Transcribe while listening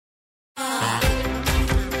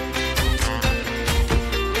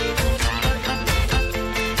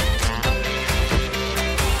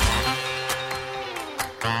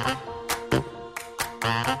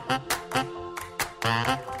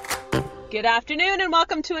Good afternoon and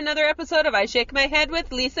welcome to another episode of I Shake My Head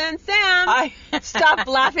with Lisa and Sam. Hi. Stop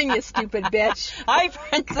laughing, you stupid bitch. Hi,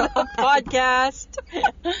 friends of the podcast.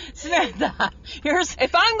 Samantha,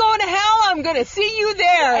 If I'm going to hell, I'm going to see you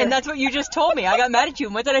there. And that's what you just told me. I got mad at you.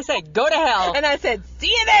 And what did I say? Go to hell. And I said, see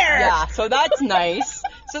you there. Yeah, so that's nice.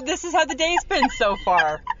 So this is how the day's been so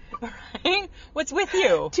far. Right? What's with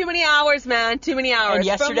you? Too many hours, man. Too many hours. And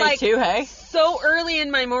yesterday too, hey? So early in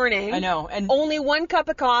my morning. I know. And only one cup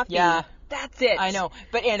of coffee. Yeah. That's it. I know.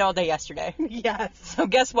 And all day yesterday. Yes. So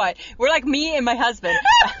guess what? We're like me and my husband.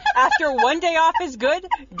 After one day off is good,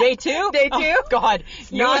 day two? Day two? Oh, God.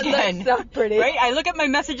 You Not again. look so pretty. Right? I look at my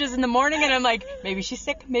messages in the morning and I'm like, maybe she's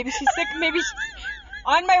sick, maybe she's sick, maybe she's...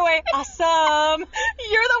 On my way. Awesome.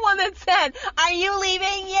 You're the one that said, are you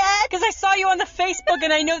leaving yet? Because I saw you on the Facebook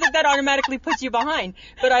and I know that automatically puts you behind.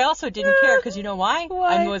 But I also didn't care because you know why?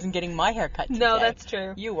 Why? I wasn't getting my hair cut today. No, that's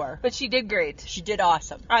true. You were. But she did great. She did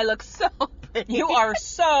awesome. I look so pretty. You are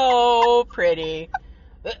so pretty.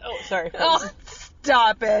 Oh, sorry. Oh,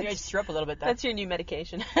 stop it. I just threw up a little bit there. That's your new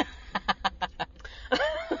medication.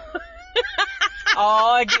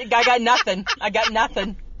 Oh, I got nothing. I got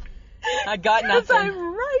nothing. Because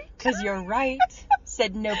I'm right. Because you're right.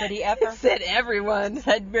 Said nobody ever. Said everyone.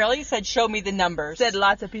 Said really? Said show me the numbers. Said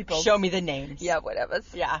lots of people. Show me the names. Yeah, whatever.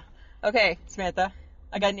 Yeah. Okay. Samantha,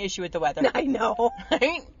 I got an issue with the weather. I know.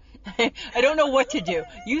 Right? I don't know what to do.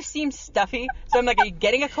 You seem stuffy, so I'm like, are you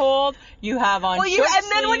getting a cold? You have on short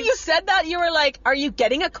then when sleeves. you said that, you were like, are you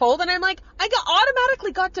getting a cold? And I'm like,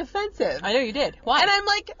 automatically got defensive. I know you did. Why? And I'm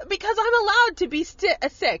like, because I'm allowed to be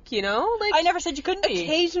sick, you know? Like, I never said you couldn't be.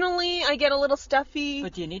 Occasionally, I get a little stuffy.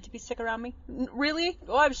 But do you need to be sick around me? Really?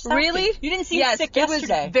 Oh, I was asking. Really? You didn't seem yes, sick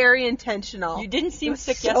yesterday. It was very intentional. You didn't seem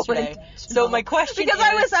sick so yesterday. intentional. So my question because is...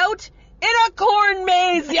 I was out in a corn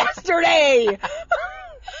maze yesterday.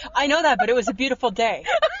 I know that, but it was a beautiful day.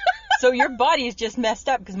 So your body is just messed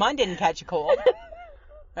up because mine didn't catch a cold.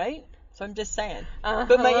 Right? So I'm just saying. Uh-huh.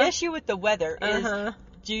 But my issue with the weather is, Uh-huh.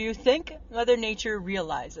 do you think Mother Nature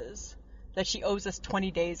realizes that she owes us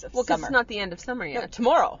 20 days of Well, because summer? it's not the end of summer No, yet.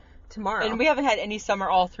 tomorrow. Tomorrow. And we haven't had any summer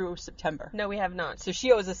all through September. No, we have not. So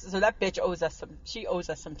she owes us, so that bitch owes us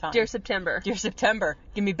some time. Dear September. Dear September,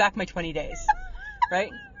 give me back my 20 days.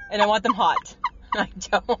 Right? And I want them hot. I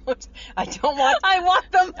don't want... I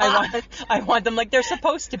want them hot. I want them like they're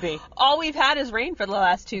supposed to be. All we've had is rain for the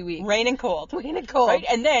last 2 weeks. Rain and cold. Rain and cold. Right?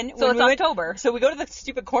 And then... So when it's we October. So we go to the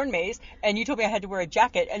stupid corn maze, and you told me I had to wear a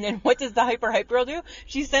jacket, and then what does the hype girl do?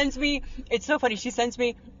 She sends me... It's so funny. She sends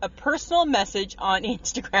me a personal message on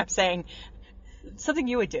Instagram saying, something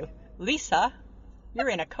you would do. Lisa, you're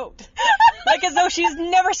in a coat. Like as though she's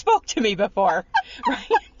never spoke to me before.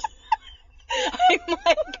 Right?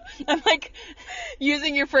 I'm like,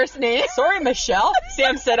 using your first name. sorry, Michelle.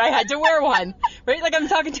 Sam said I had to wear one. Right? Like I'm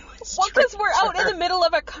talking to a Well, because we're out in stranger. the middle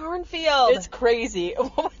of a cornfield. It's crazy.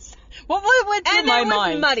 What went through and my it was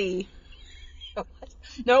mind? muddy.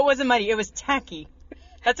 No, it wasn't muddy. It was tacky.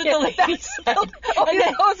 That's what the lady said.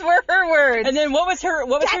 Those were her words. And then what was her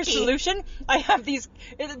Tacky. solution? I have these,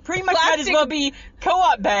 it pretty much Plastic- might as well be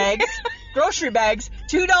co-op bags, grocery bags,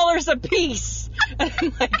 $2 a piece. And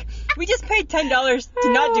I'm like, we just paid $10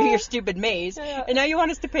 to not do your stupid maze, Yeah. and now you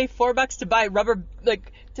want us to pay $4 to buy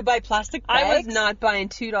to buy plastic bags? I was not buying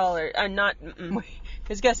 $2. I'm not.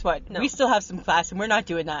 Because guess what? No. We still have some class, and we're not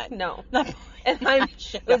doing that. No. Not And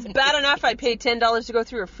it was bad enough I paid $10 to go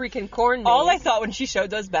through a freaking corn maze. All I thought when she showed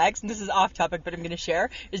those bags, and this is off topic, but I'm going to share,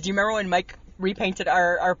 is do you remember when Mike repainted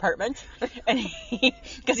our apartment? And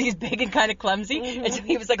because he's big and kind of clumsy, and so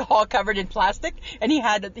he was like all covered in plastic, and he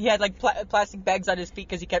had like plastic bags on his feet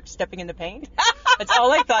because he kept stepping in the paint. That's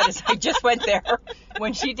all I thought is I just went there.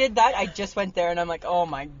 When she did that, I just went there, and I'm like, oh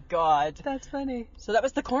my God. That's funny. So that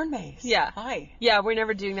was the corn maze. Yeah. Hi. Yeah, we're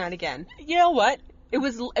never doing that again. You know what? It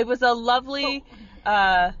was a lovely,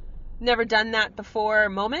 never done that before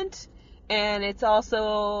moment, and it's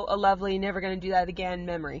also a lovely never gonna do that again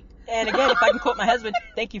memory. And again, if I can quote my husband,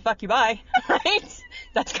 thank you, fuck you, bye. Right?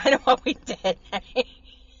 That's kind of what we did.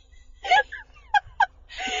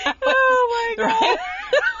 Oh my God. Right?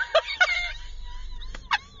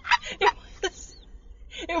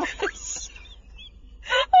 It was.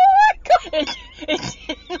 Oh my God. It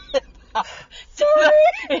didn't live up.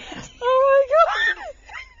 Sorry. Oh my God.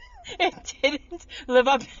 It didn't live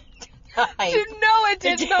up to the hype. No, it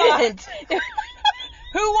did not. Didn't.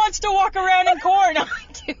 Who wants to walk around in corn?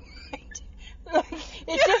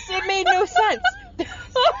 It made no sense.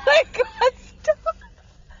 Oh my God, stop.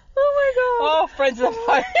 Oh my God. Oh, friends of the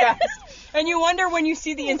podcast. And you wonder when you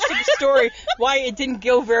see the Insta story why it didn't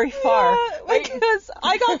go very far. Yeah. Right? Because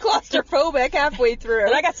I got claustrophobic halfway through.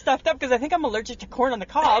 And I got stuffed up because I think I'm allergic to corn on the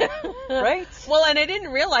cob, right? Well, and I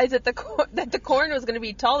didn't realize that the corn was going to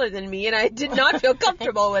be taller than me, and I did not feel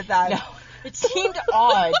comfortable with that. No, it seemed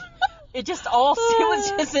odd. It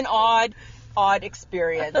was just an odd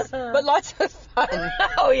experience, but lots of fun.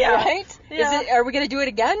 Oh yeah, right? Yeah. Are we gonna do it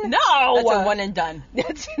again? No, That's a one and done.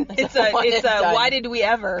 It's a one and done. why did we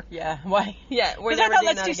ever? Yeah, why? Yeah, we're Because I never thought doing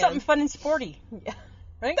let's that do again. something fun and sporty. Yeah.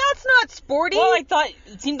 Right? That's not sporty. Well, I thought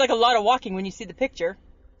it seemed like a lot of walking when you see the picture.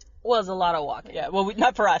 Was a lot of walking. Yeah, well,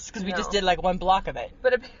 not for us because we No. just did like one block of it.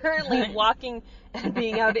 But apparently, walking and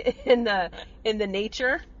being out in the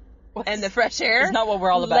nature and the fresh air It's not what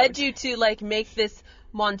we're all about. led you to like make this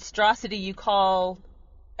monstrosity you call.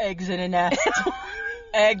 Eggs in a nest.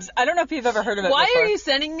 Eggs. I don't know if you've ever heard of it Why before. are you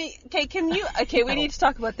sending me? Okay, we need to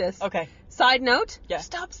talk about this. Okay. Side note. Yeah.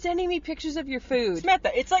 Stop sending me pictures of your food.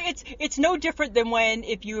 Samantha, it's no different than when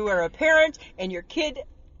if you were a parent and your kid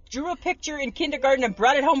drew a picture in kindergarten and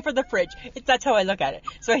brought it home for the fridge. That's how I look at it.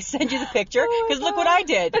 So I send you the picture because look what I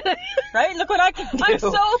did. Right? Look what I can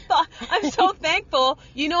do. I'm so thankful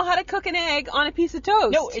you know how to cook an egg on a piece of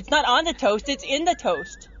toast. No, it's not on the toast. It's in the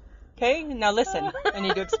toast. Okay? Now listen. I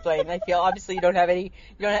need to explain. I feel obviously you don't have any.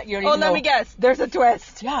 You don't even let know. me guess. There's a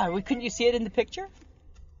twist. Yeah. Couldn't you see it in the picture?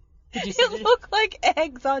 Did you see It looked like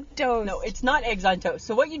eggs on toast. No, it's not eggs on toast.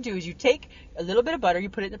 So what you do is you take a little bit of butter, you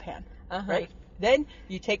put it in the pan, right? Then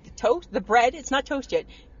you take the bread. It's not toast yet.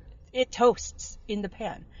 It toasts in the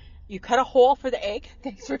pan. You cut a hole for the egg.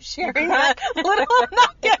 Thanks for sharing that little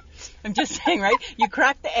nugget. I'm just saying, right? You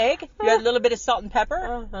crack the egg. You add a little bit of salt and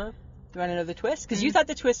pepper. Uh-huh. Do you want to know the twist? Because you thought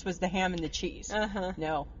the twist was the ham and the cheese. Uh-huh.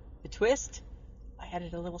 No, the twist. I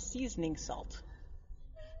added a little seasoning salt.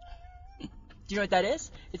 Do you know what that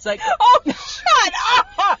is? It's like, Oh, shut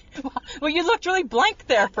up! well, you looked really blank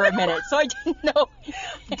there for a minute, so I didn't know.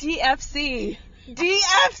 DFC.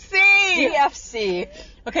 DFC.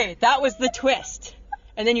 Okay, that was the twist.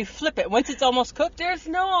 And then you flip it. Once it's almost cooked. There's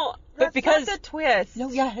no. But That's because- not the twist. No,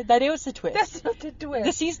 yeah, that is the twist. That's not the twist.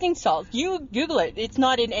 The seasoning salt. You Google it. It's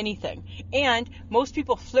not in anything. And most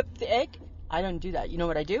people flip the egg. I don't do that. You know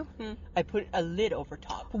what I do? I put a lid over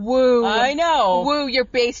top. Woo. I know. Woo, you're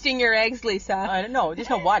basting your eggs, Lisa. I don't know. There's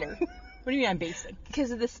no water. What do you mean I'm basting?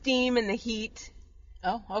 Because of the steam and the heat.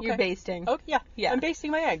 Oh, okay. You're basting. Oh, yeah. Yeah. I'm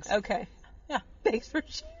basting my eggs. Okay. Yeah. Thanks for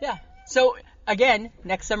Yeah. So, again,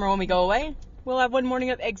 next summer when we go away, we'll have one morning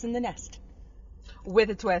of eggs in the nest. with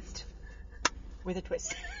a twist. With a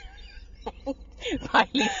twist. Bye,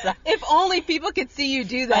 Lisa. If only people could see you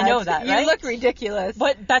do that. I know that, right? You look ridiculous.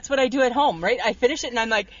 But that's what I do at home, right? I finish it and I'm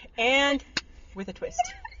like, and with a twist.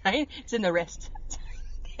 Right? It's in the wrist.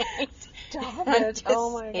 Stop I'm it. just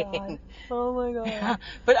Oh my saying. god. Oh my god.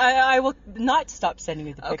 But I will not stop sending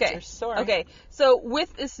you the Okay. pictures. Sorry. Okay. So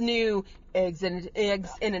with this new eggs in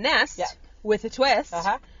a nest Yeah. with a twist,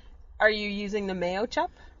 Uh-huh. are you using the mayo chup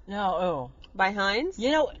No, oh. by Heinz?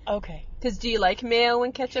 You know, okay. Because do you like mayo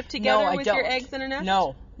and ketchup together No, I with don't. your eggs in a nest?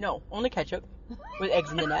 No, only ketchup with eggs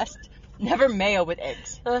in the nest. Never mayo with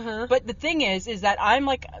eggs. Uh-huh. But the thing is that I'm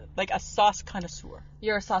like a sauce connoisseur.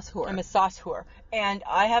 You're a sauce whore. I'm a sauce whore. And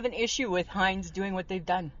I have an issue with Heinz doing what they've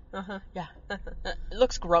done. Uh-huh. Yeah. It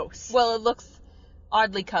looks gross. Well, it looks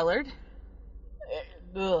oddly colored.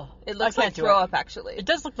 Ugh. It looks I like can't do throw it. up, actually. It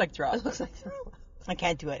does look like throw It up. looks like throw up. I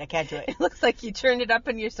can't do it. It looks like you turned it up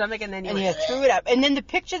in your stomach and then you And went, you threw it up. And then the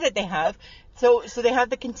picture that they have, so they have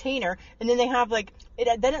the container, and then they have like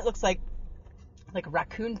it. Then it looks like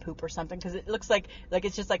raccoon poop or something, because it looks like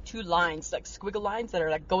it's just like two lines, like squiggle lines that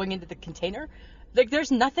are like going into the container. Like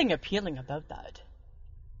there's nothing appealing about that.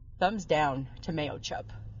 Thumbs down to Mayo Chup.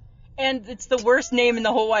 And it's the worst name in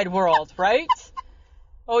the whole wide world, right?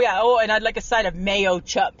 Oh yeah. Oh, and I'd like a side of Mayo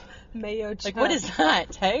Chup. mayo chup. Like what is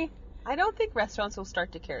that? Hey, I don't think restaurants will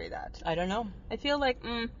start to carry that. I don't know. I feel like,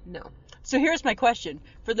 no. So here's my question.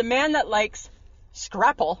 For the man that likes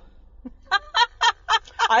Scrapple,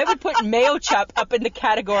 I would put Mayo Chup up in the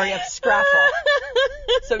category of Scrapple.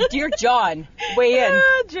 So, dear John, weigh in.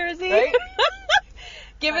 Ah, Jersey. Right?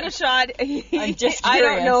 Give it a shot. I'm just I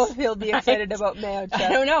don't curious. know if he'll be excited Right? about mayo chup. I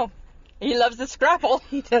don't know. He loves the Scrapple.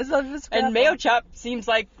 He does love his And Mayo Chup seems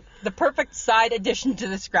like the perfect side addition to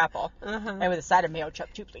the Scrapple. Uh-huh. And with a side of Mayo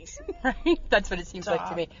Chup, too, please. Right? That's what it seems like to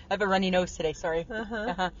Stop. me. I have a runny nose today, sorry.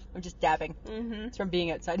 Uh-huh. I'm just dabbing. Mm-hmm. It's from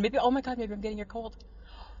being outside. Maybe, oh my God, maybe I'm getting your cold.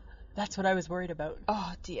 That's what I was worried about.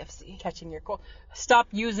 Oh, DFC. Catching your cold. Stop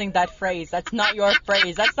using that phrase. That's not your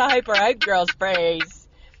phrase. That's the hype girl's phrase.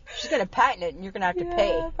 She's gonna patent it, and you're gonna have to pay.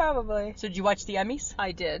 Yeah, probably. So did you watch the Emmys?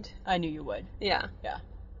 I did. I knew you would. Yeah. Yeah.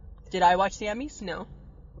 Did I watch the Emmys? No.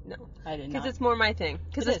 No. I did Because not. it's more my thing.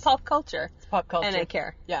 Because It it's is. pop culture. It's pop culture. And I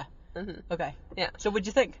care. Yeah. Mhm. Okay. Yeah. So what'd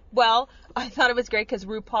you think? Well, I thought it was great because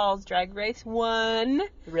RuPaul's Drag Race won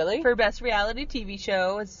Really? for Best Reality TV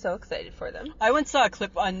Show. I was so excited for them. I once saw a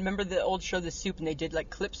clip on, remember the old show The Soup, and they did like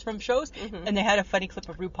clips from shows, and they had a funny clip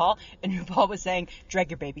of RuPaul, and RuPaul was saying, drag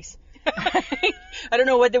your babies. I don't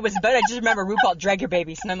know what it was about, I just remember RuPaul, drag your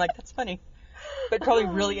babies, and I'm like, that's funny. But probably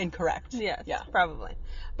really incorrect. Yes, Yeah. probably.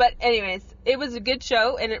 But anyways, it was a good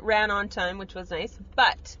show, and it ran on time, which was nice.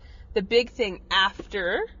 But the big thing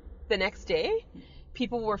after the next day,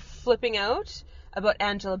 people were flipping out about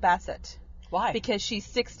Angela Bassett. Why? Because she's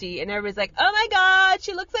 60, and everybody's like, oh my god,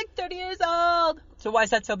 she looks like 30 years old. So why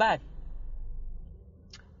is that so bad?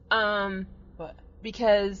 What?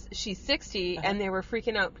 Because she's 60, and they were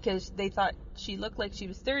freaking out because they thought she looked like she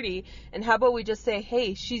was 30. And how about we just say,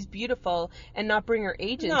 hey, she's beautiful, and not bring her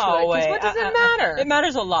age into it? No 'Cause way. what does it matter? It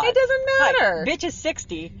matters a lot. It doesn't matter. Hi, bitch is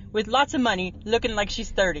 60 with lots of money looking like she's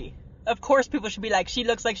 30. Of course people should be like, she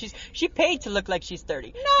looks like she paid to look like she's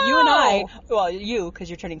 30. No. You and I, well, you, because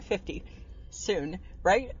you're turning 50 soon,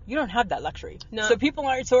 right? You don't have that luxury. No.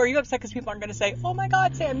 So are you upset because people aren't going to say, oh my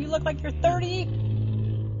God, Sam, you look like you're 30?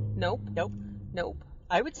 Nope. Nope. Nope.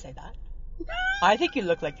 I would say that. I think you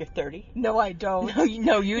look like you're 30. No, I don't.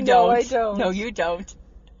 No, you don't. No, I don't. No, you don't.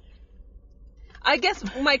 I guess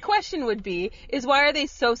my question would be, is why are they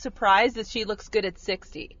so surprised that she looks good at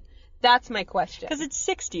 60? That's my question. Because it's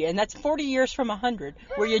 60, and that's 40 years from 100,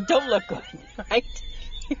 where you don't look good, right?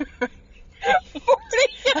 40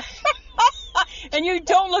 and you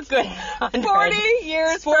don't look good at 100. 40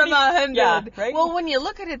 years 40 from 100. Yeah, right? Well, when you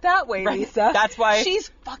look at it that way, Right. Lisa, That's why. she's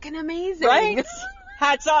fucking amazing. Right?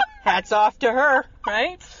 Hats off to her,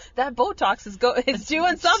 right? That Botox is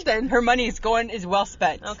doing something. Her money is well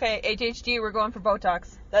spent. Okay, HHG, we're going for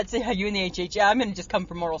Botox. That's how you and the HH. I'm going to just come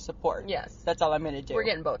for moral support. Yes. That's all I'm going to do. We're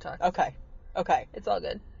getting Botox. Okay. It's all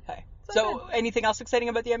good. Okay. It's So, all anything else exciting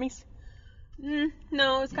about the Emmys?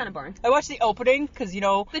 No, it's kind of boring. I watched the opening because, you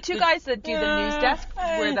know. The two guys that do the news desk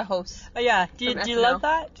were the hosts. Oh, yeah. Do you SNL. love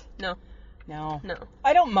that? No. No. No.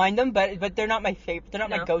 I don't mind them, but they're not my favorite. They're not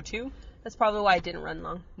my No. go-to. That's probably why it didn't run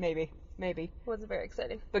long. Maybe. It wasn't very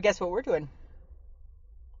exciting. But guess what we're doing?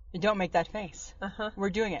 You don't make that face. Uh-huh.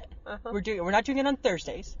 We're doing it. Uh-huh. We're not doing it on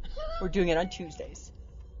Thursdays. We're doing it on Tuesdays.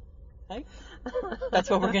 Right?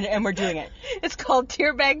 That's what we're we're doing it. It's called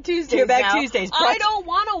Tearbag Tuesdays. Tearbag now. Tuesdays. I don't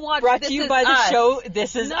want to watch Brought This to you Is by the Us. show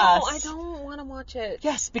This Is no, Us. I don't want to watch it.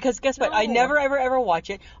 Yes, because guess what? No. I never ever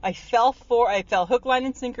watch it. I fell hook, line,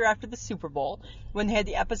 and sinker after the Super Bowl when they had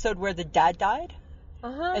the episode where the dad died.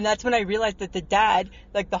 Uh-huh. And that's when I realized that the dad,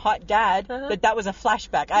 like the hot dad, that was a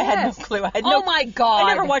flashback. I had no clue. Oh my God.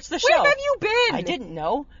 I never watched the show. Where have you been? I didn't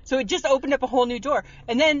know. So it just opened up a whole new door.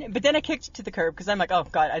 But then I kicked it to the curb because I'm like, oh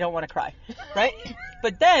God, I don't want to cry. Right?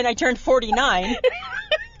 But then I turned 49.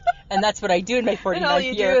 And that's what I do in my 49th And all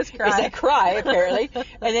you year. do is cry. I cry, apparently.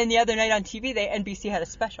 And then the other night on TV, NBC had a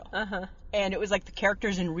special. Uh-huh. And it was like the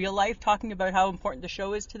characters in real life talking about how important the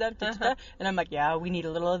show is to them. And I'm like, yeah, we need a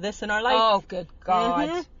little of this in our life. Oh, good God.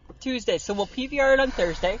 Mhm. Tuesdays. So we'll PVR it on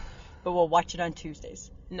Thursday, but we'll watch it on Tuesdays.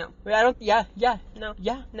 No. I don't, yeah. No.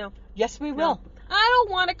 Yeah. No. Yes, we will. No. I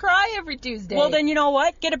don't want to cry every Tuesday. Well, then you know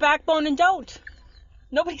what? Get a backbone and don't.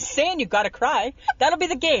 Nobody's saying you gotta cry. That'll be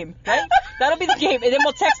the game, right? That'll be the game. And then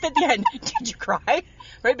we'll text at the end. Did you cry?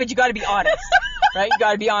 Right? But you gotta be honest. Right? You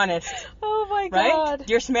gotta be honest. Oh my Right? God.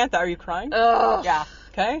 Dear Samantha, are you crying? Ugh. Yeah.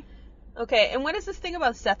 Okay? Okay, and what is this thing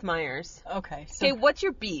about Seth Meyers? Okay. So Okay, what's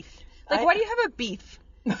your beef? Like, why do you have a beef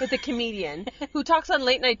with a comedian who talks on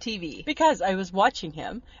late night TV? Because I was watching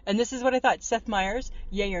him, and this is what I thought: Seth Meyers,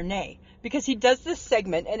 yay or nay? Because he does this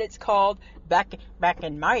segment, and it's called Back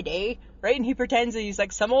in My Day, right? And he pretends that he's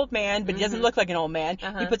like some old man, but he doesn't look like an old man.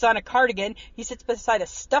 He puts on a cardigan. He sits beside a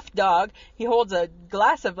stuffed dog. He holds a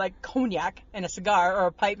glass of like cognac and a cigar or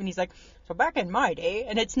a pipe, and he's like, "So back in my day,"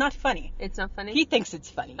 and it's not funny. It's not funny? He thinks it's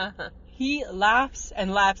funny. Uh-huh. He laughs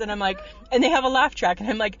and laughs, and I'm like, and they have a laugh track, and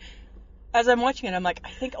I'm like, as I'm watching it, I'm like,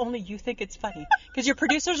 I think only you think it's funny. Because your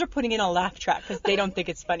producers are putting in a laugh track because they don't think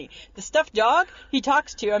it's funny. The stuffed dog he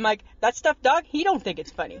talks to, I'm like, that stuffed dog, he don't think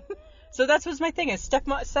it's funny. So that's what's my thing is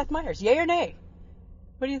Seth Meyers, yay or nay?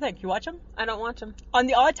 What do you think? You watch him? I don't watch him. On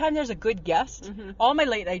the odd time there's a good guest, all my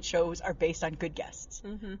late night shows are based on good guests.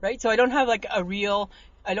 Right? So I don't have like a real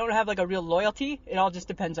loyalty. It all just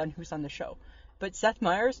depends on who's on the show. But Seth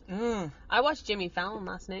Meyers, I watched Jimmy Fallon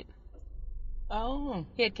last night. Oh.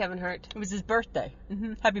 He had Kevin Hart. It was his birthday.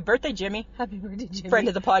 Happy birthday, Jimmy. Happy birthday, Jimmy. Friend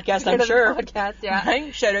of the podcast, Friend I'm of the sure. podcast, yeah.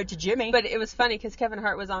 Right? Shout out to Jimmy. But it was funny because Kevin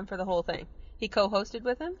Hart was on for the whole thing. He co-hosted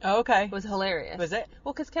with him. Oh, okay. It was hilarious. Was it?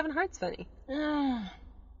 Well, because Kevin Hart's funny.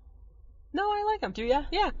 No, I like them. Do ya?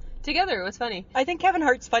 Yeah. Together, it was funny. I think Kevin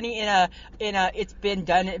Hart's funny in a it's been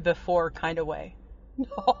done before kind of way.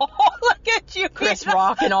 Look at you. Chris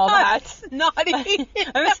Rock and all that. Naughty.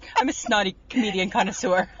 I'm a snotty comedian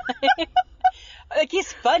connoisseur. Like,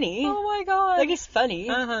 he's funny. Oh my god. Like, he's funny.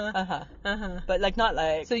 Uh-huh. But like, not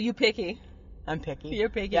like. So you picky. I'm picky. You're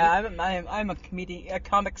picky. Yeah, I'm a comedian, a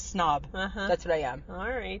comic snob. Uh-huh. That's what I am. All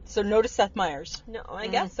right. So notice Seth Meyers. No, I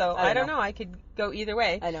guess so. I don't know. I could go either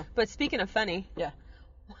way. I know. But speaking of funny. Yeah.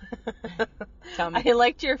 Tell me. I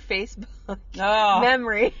liked your Facebook Oh,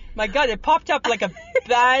 memory. my God, it popped up like a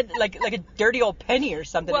bad, like a dirty old penny or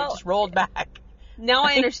something. Well- It just rolled back. Now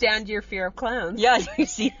I understand your fear of clowns. Yeah, you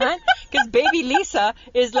see that? Because baby Lisa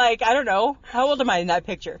is like, I don't know, how old am I in that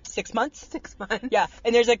picture? 6 months? 6 months. Yeah,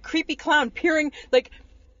 and there's a creepy clown peering, like,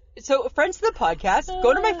 so friends of the podcast,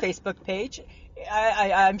 go to my Facebook page.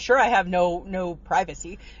 I'm sure I have no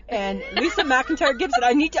privacy. And Lisa McIntyre Gibson,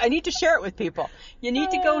 I need to share it with people. You need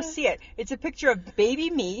to go see it. It's a picture of baby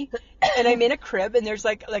me, and I'm in a crib, and there's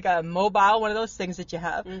like a mobile, one of those things that you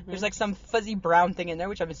have. Mm-hmm. There's like some fuzzy brown thing in there,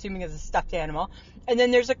 which I'm assuming is a stuffed animal. And then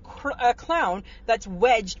there's a clown that's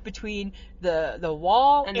wedged between the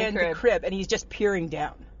wall And and the the crib, and he's just peering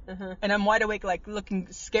down. Uh-huh. And I'm wide awake, like looking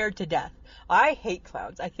scared to death. I hate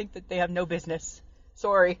clowns. I think that they have no business.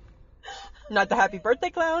 Sorry. Not the happy birthday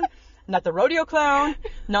clown, not the rodeo clown,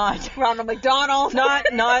 not Ronald McDonald. not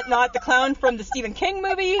the clown from the Stephen King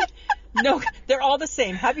movie. No, they're all the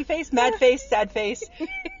same. Happy face, mad face, sad face,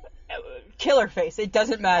 killer face. It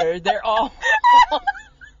doesn't matter. They're all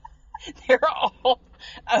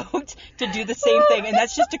out to do the same thing, and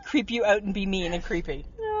that's just to creep you out and be mean and creepy.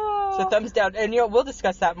 So thumbs down, and we'll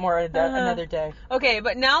discuss that more another day. Okay,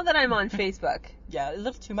 but now that I'm on Facebook, Yeah, a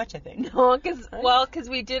little too much, I think. no, because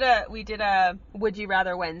we did a Would You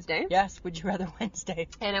Rather Wednesday, Yes, would you rather Wednesday?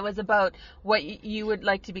 and it was about what you would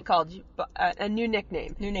like to be called, a new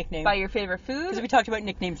nickname New nickname. by your favorite food. Because we talked about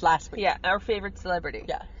nicknames last week. Yeah, our favorite celebrity.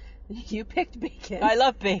 Yeah. You picked bacon. I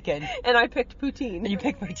love bacon. And I picked poutine. And you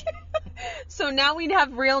pick my So now we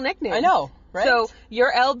have real nicknames. I know, right? So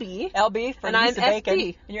you're LB. LB for And I'm Lisa Bacon.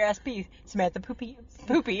 SP. And you're SP. Samantha Poopy.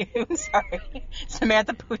 Sorry.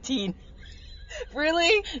 Samantha Poutine.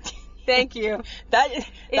 Really? Thank you.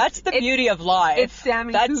 That's the beauty of live. It's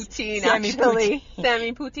Sammy That's Poutine, Sammy actually. Poutine.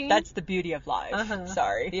 Sammy Poutine? That's the beauty of live. Uh-huh.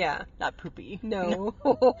 Sorry. Yeah. Not poopy. No.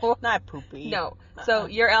 Not poopy. No. So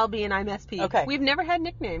you're LB and I'm SP. Okay. We've never had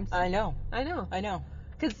nicknames. I know. I know.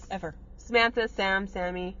 Because Ever. Samantha, Sam,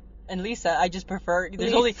 Sammy. And Lisa, I just prefer.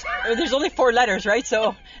 There's Lisa. only 4 letters, right?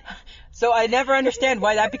 So I never understand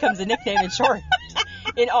why that becomes a nickname in short.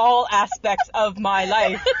 In all aspects of my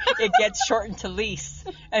life, it gets shortened to Lise.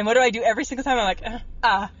 And what do I do every single time? I'm like,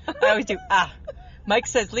 I always do Mike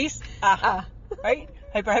says Lise, right?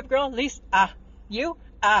 Hyper hype girl, Lise, you,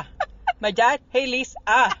 My dad, hey Lise,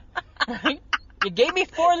 right? You gave me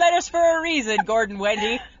 4 letters for a reason, Gordon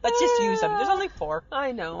Wendy. Let's just use them. There's only 4.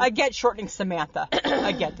 I know. I get shortening Samantha.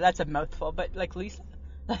 I get that's a mouthful, but like Lisa,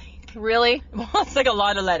 like, Really? well, it's like a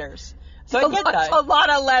lot of letters. So I get that. A lot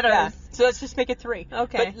of letters. Yeah. So let's just make it 3.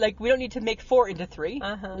 Okay. But like we don't need to make 4 into 3.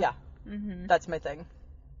 Uh-huh. Yeah. Mm-hmm. That's my thing.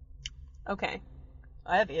 Okay.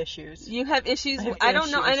 I have issues. You have issues. I have I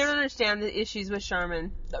don't know. I issues. don't understand the issues with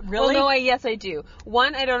Charmin. Really? Well, no, yes, I do.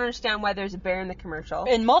 1, I don't understand why there's a bear in the commercial.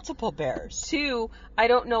 And multiple bears. 2, I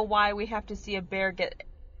don't know why we have to see a bear get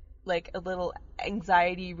like a little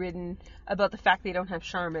anxiety ridden about the fact they don't have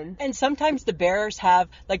Charmin. And sometimes the bears have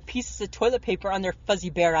like pieces of toilet paper on their fuzzy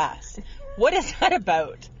bear ass. What is that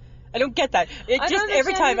about? I don't get that. It I just don't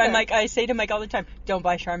every time understand I'm either. like, I say to Mike all the time, don't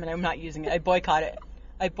buy Charmin. I'm not using it. I boycott it.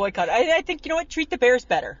 I think, you know what? Treat the bears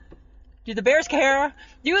better. Do the bears care?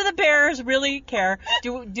 Do the bears really care?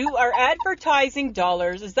 Do our advertising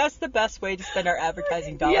dollars, is that's the best way to spend our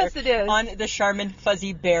advertising dollars? Yes, it is. On the Charmin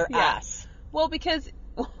fuzzy bear Yeah. ass. Well, because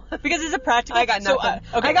Because it's a practical. I got nothing.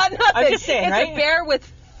 Okay. I got nothing. I'm just saying, it's right? a bear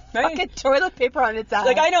with Right? fucking toilet paper on its ass.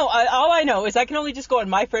 Like, I know, all I know is I can only just go on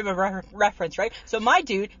my frame of reference, right? So my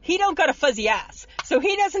dude, he don't got a fuzzy ass. So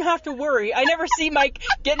he doesn't have to worry. I never see Mike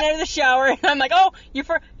getting out of the shower and I'm like, oh, he's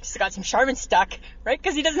got some Charmin stuck, right?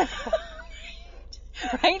 Because he doesn't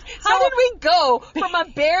right? How did we go from a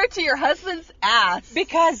bear to your husband's ass?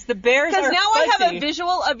 Because the bears are Because now fuzzy. I have a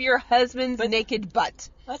visual of your husband's naked butt.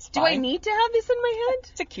 That's Do fine. I need to have this in my head?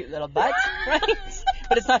 It's a cute little butt, right?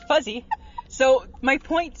 But it's not fuzzy. So my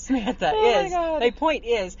point, Samantha, Oh my God. my point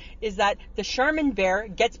is that the Charmin bear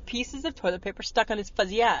gets pieces of toilet paper stuck on his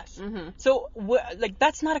fuzzy ass. Mm-hmm. So like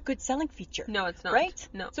that's not a good selling feature. No, it's not. Right?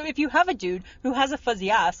 No. So if you have a dude who has a fuzzy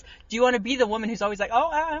ass, do you want to be the woman who's always like,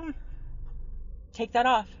 oh, take that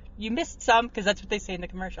off, You missed some because that's what they say in the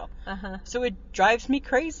commercial. Uh-huh. So it drives me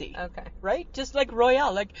crazy. Okay. Right? Just like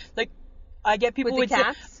Royale. Like I get people With the would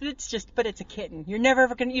cats? say, but it's a kitten. You're never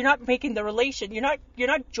ever gonna, you're not making the relation. You're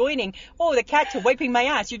not joining, oh, the cat's wiping my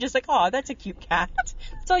ass. You're just like, oh, that's a cute cat.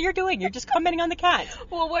 That's all you're doing. You're just commenting on the cat.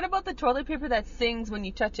 Well, what about the toilet paper that sings when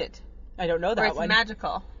you touch it? I don't know Or that it's one.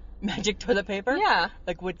 magical. Magic toilet paper? Yeah.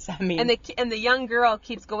 Like, what's that mean? And the young girl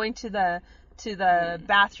keeps going to the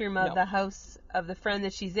bathroom of No. the house of the friend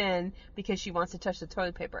that she's in because she wants to touch the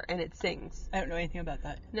toilet paper, and it sings. I don't know anything about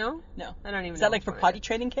that. No? No. I don't even know. Is that like which for one it potty is.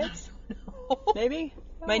 training kids? No. Maybe?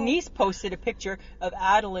 No. My niece posted a picture of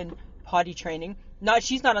Adeline potty training.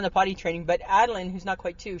 She's not on the potty training, but Adeline, who's not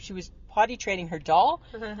quite 2, she was potty training her doll,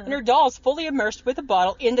 and her doll's fully immersed with a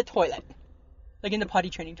bottle in the toilet. Like in the potty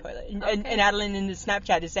training toilet. And Adeline in the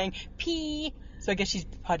Snapchat is saying, pee. So I guess she's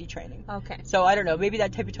potty training. Okay. So I don't know. Maybe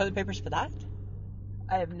that type of toilet paper's for that?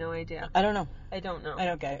 I have no idea. I don't know. I don't know. I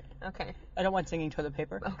don't get it. Okay. I don't want singing toilet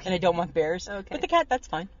paper. Okay. And I don't want bears. Okay. But the cat, that's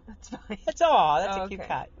fine. That's fine. That's a cute Okay.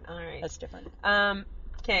 cat. All right. That's different.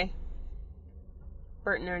 Okay.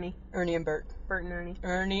 Bert and Ernie. Ernie and Bert. Bert and Ernie.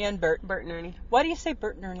 Ernie and Bert. Bert and Ernie. Why do you say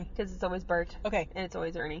Bert and Ernie? Because it's always Bert. Okay. And it's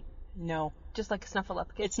always Ernie. No. Just like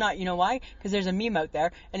Snuffleupagus. It's not. You know why? Because there's a meme out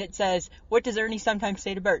there, and it says, what does Ernie sometimes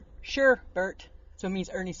say to Bert? Sure, Bert. So it means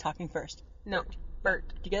Ernie's talking first. No. Bert.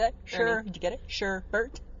 Did you get it? Sure. Ernie. Did you get it? Sure,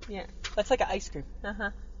 Bert. Yeah. That's like an ice cream. Uh-huh.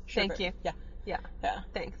 Sure, Thank Bert. you. Yeah. Yeah. Yeah.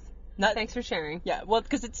 Thanks. Not, Thanks for sharing. Yeah. Well,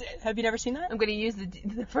 because it's. Have you never seen that? I'm going to use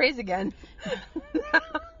the phrase again.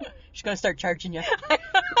 She's gonna start charging you.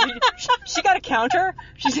 She got a counter.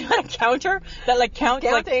 She's got a counter that like counts.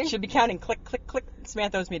 Counting. Like she'll be counting. Click, click, click.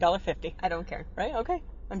 Samantha owes me $1.50. I don't care. Right? Okay.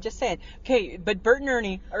 I'm just saying. Okay, but Bert and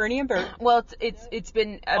Ernie and Bert. Well, it's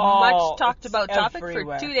been a Oh, much talked it's about topic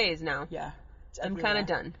everywhere. for 2 days now. Yeah. It's I'm everywhere. kind of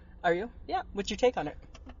done. Are you? Yeah. What's your take on it?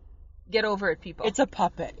 Get over it, people. It's a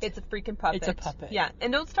puppet. It's a freaking puppet. It's a puppet. Yeah,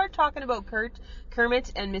 and don't start talking about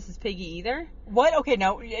Kermit and Mrs. Piggy either. What? Okay,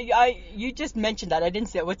 now you just mentioned that. I didn't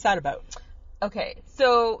see it. What's that about? Okay,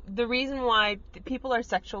 so the reason why people are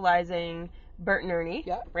sexualizing Bert and Ernie,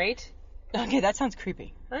 Yeah. right? Okay, that sounds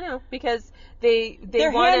creepy. I know, because they're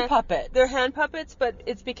They're hand puppets. They're hand puppets, but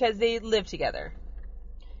it's because they live together.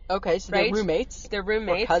 Okay, so Right? they're roommates. They're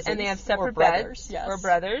roommates, Or cousins, and they have or separate brothers, beds. yes. Or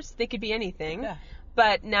brothers. They could be anything. Yeah.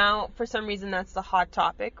 But now, for some reason, that's the hot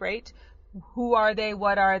topic, right? Who are they?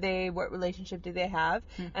 What are they? What relationship do they have?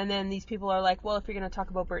 And then these people are like, well, if you're going to talk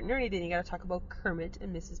about Bert and Ernie, then you got to talk about Kermit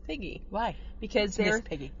and Mrs. Piggy. Why? Because It's they're... Miss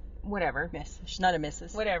Piggy. Whatever. Miss. She's not a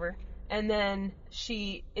Mrs. Whatever. And then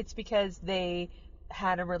it's because they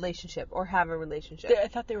had a relationship or have a relationship. I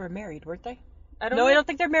thought they were married, weren't they? I don't No, know. I don't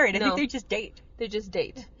think they're married. I No. think they just date. They just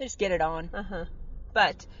date. They just get it on. Uh-huh.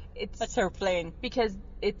 But it's That's her playing. because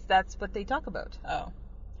that's what they talk about. Oh.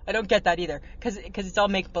 I don't get that either. Because it's all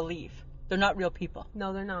make-believe. They're not real people.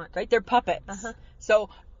 No, they're not. Right? They're puppets. Uh-huh. So,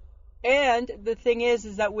 and the thing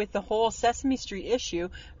is that with the whole Sesame Street issue,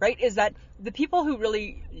 right, is that the people who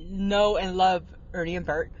really know and love Ernie and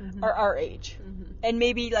Bert are our age. And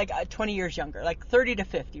maybe like 20 years younger, like 30 to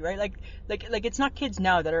 50, right? Like it's not kids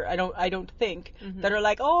now that are, I don't think, that are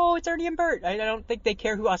like, oh, it's Ernie and Bert. I don't think they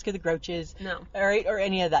care who Oscar the Grouch is. No. All right? Or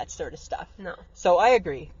any of that sort of stuff. No. So I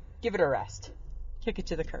agree. Give it a rest. Kick it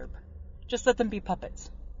to the curb. Just let them be puppets.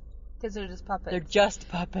 Because they're just puppets. They're just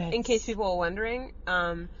puppets. In case people are wondering,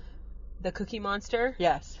 the Cookie Monster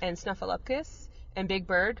Yes. and Snuffleupagus and Big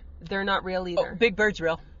Bird, they're not real Oh, either. Big Bird's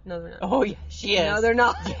real. No, they're not. Oh, yeah, she is. No, they're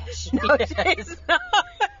not. Yes, No, she is. she's not.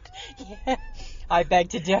 Yeah. I beg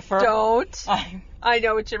to differ. Don't. I'm, I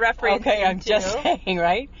know what you're referencing okay, I'm to. just saying,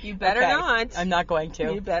 right? You better Okay. not. I'm not going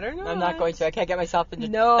to. You better not. I'm not going to. I can't get myself into.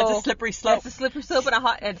 No. That's a slippery slope. That's a slippery slope and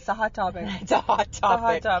it's a hot topic. It's a hot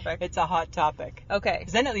topic. topic. It's a hot topic. Okay.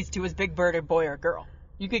 Because then it leads to is Big Bird a boy or girl?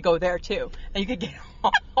 You could go there too, and you could get.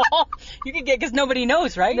 Because nobody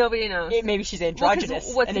knows, right? Nobody knows. Maybe she's Well, 'cause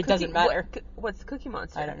androgynous, what's and the it doesn't Cookie- matter. What's the Cookie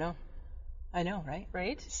Monster? I don't know. I know, right?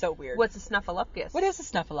 Right? So weird. What's a Snuffleupagus? What is a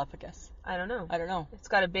Snuffleupagus? I don't know. I don't know. It's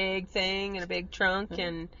got a big thing and a big trunk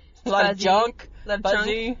and A lot of fuzzy, junk, a lot of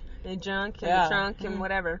fuzzy. junk, and junk and Yeah. a trunk and Mhm.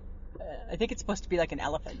 whatever. I think it's supposed to be like an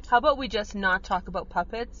elephant. How about we just not talk about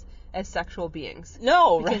puppets as sexual beings?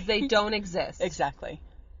 No, Because right? they don't exist. Exactly.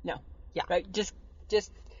 No. Yeah. Right. Just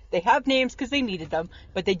they have names because they needed them,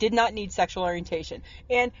 but they did not need sexual orientation.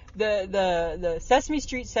 And the Sesame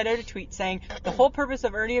Street sent out a tweet saying the whole purpose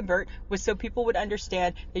of Ernie and Bert was so people would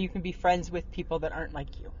understand that you can be friends with people that aren't like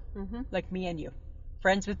you, like me and you.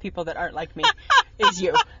 Friends with people that aren't like me is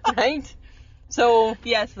you, right? So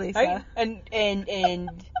Yes, Lisa. right, and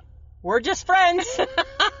we're just friends,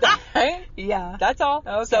 right? Yeah. That's all.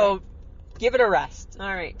 Okay. So give it a rest.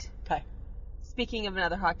 All right. Okay. speaking of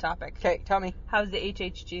another hot topic, Okay, tell me. how's the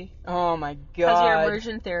HHG? Oh my god. How's your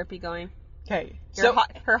immersion therapy going? Okay.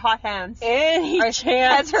 Her hot hands. Any Has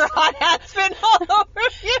chance, her hot hands been all over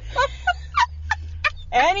you?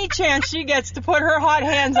 any chance she gets to put her hot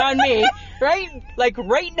hands on me, right? Like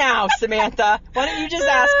right now, Samantha. Why don't you just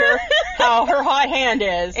ask her how her hot hand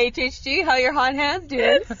is? HHG, how your hot hands doing?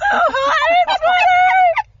 It's so hot.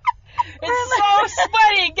 It's so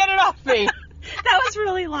sweaty. Get it off me. That was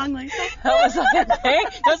really long, Lisa.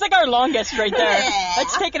 That was like our longest right there.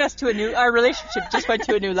 That's taken us to our relationship just went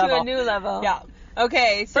to a new level. To a new level. Yeah.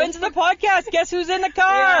 Okay. So Friends of the podcast, guess who's in the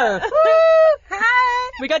car? Yeah.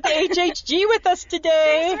 Hi. We got the HHG with us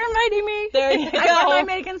today. Thanks for inviting me. There you I got my go.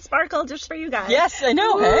 Megan Sparkle just for you guys. Yes, I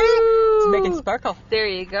know. Hey, it's making sparkle. There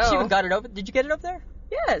you go. She even got it over. Did you get it up there?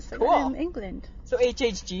 Yes. I Cool. live in England. So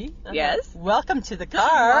HHG, Yes. welcome to the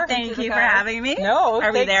car. Thank to you the for car. having me. No,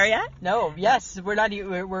 Are we thanks. there yet? No, yes, we're not.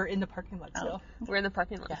 We're in the parking lot still. We're in the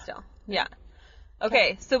parking lot Yeah. still. Yeah.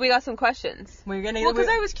 Okay, so we got some questions. We're gonna. Well, because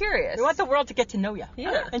I was curious. we want the world to get to know you.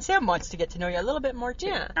 Yeah. And Sam wants to get to know you a little bit more too.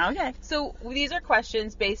 Yeah. Okay. So these are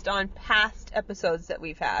questions based on past episodes that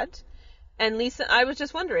we've had. And Lisa, I was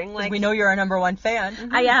just wondering, like, We know you're our number one fan.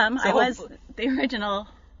 I am. So I was hopefully- the original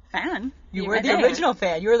fan. You You were were the there. original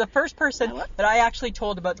fan. You were the first person I was. that I actually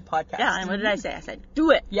told about the podcast. Yeah, and what did I say? I said,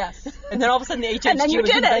 do it. Yes. And then all of a sudden the HHG And then you was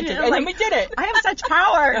did it. invented. You're And then like, we did it. I have such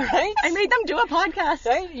power. Right? I made them do a podcast.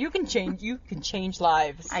 Right? You can change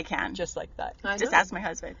lives. I can. Just like that. I Just know. ask my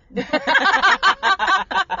husband.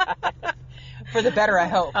 For the better, I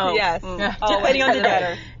hope. Oh. Yes. Mm. Yeah, Always depending on for the the day.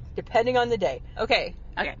 better. Depending on the day. Okay,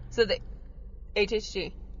 Okay. so the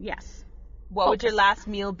HHG, Yes. what would your Focus. last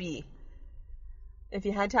meal be? If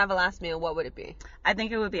you had to have a last meal, what would it be? I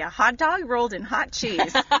think it would be a hot dog rolled in hot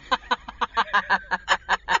cheese.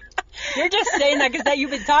 You're just saying that because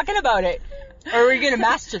you've been talking about it. Or are you going to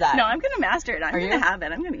master that? No, I'm going to master it. I'm going you? to have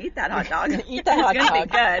it. I'm going to eat that hot dog. You're gonna eat that hot It's going to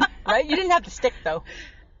be dog. good. Right? You didn't have to stick, though.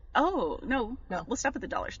 Oh, no. No. We'll stop at the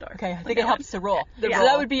dollar store. Okay, I We'll think get it helps to roll. The So roll.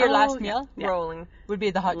 that would be your Oh, last yeah. meal? Yeah. Rolling, Would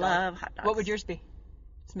be the hot dog. Love hot dogs. What would yours be?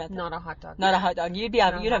 Samantha? not a hot dog. Not a hot dog. You'd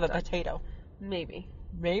Not a have a hot dog. potato. Maybe.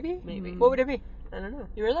 Maybe? Maybe. What would it be? I don't know.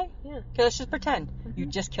 You really? Yeah. Okay, let's just pretend you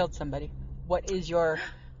just killed somebody. What is you're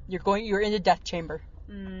in the death chamber.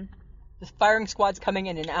 Mm. The firing squad's coming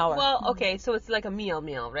in an hour. Well, okay, so it's like a meal,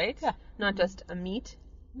 right? Yeah. Not just a meat.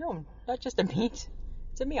 No, not just a meat.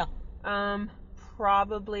 It's a meal.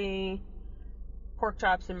 Probably pork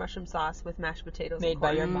chops and mushroom sauce with mashed potatoes. Made and by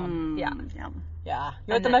corn. your mom. Yeah. Yum. Yeah. You want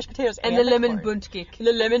And the the- mashed potatoes And the lemon corn. bunt cake.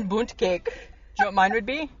 The lemon bunt cake. Do you know what mine would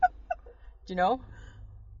be? Do you know?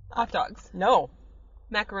 Hot dogs. No.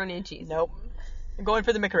 Macaroni and cheese. Nope. I'm going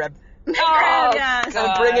for the McRib. Oh, yes. God.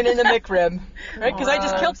 I'm bringing in the McRib. Right? Because I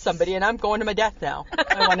just What? killed somebody and I'm going to my death now.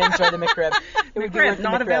 I want to enjoy the McRib. It would be worth McRib, the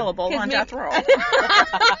not McRib. available 'Cause on me- death row.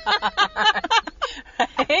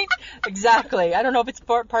 Right? Exactly. I don't know if it's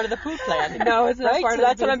part of the food plan. No, it's not right? part So of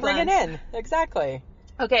that's the what food I'm bringing plan. in. Exactly.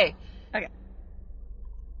 Okay. Okay.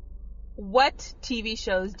 What TV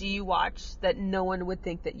shows do you watch that no one would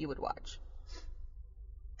think that you would watch?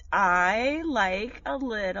 I like a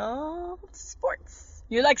little sports.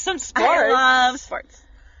 You like some sports. I love sports.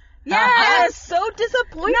 I'm so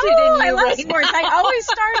disappointed No, in you I love right sports. now. I always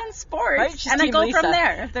start in sports, Right? She's and I Team go Lisa. from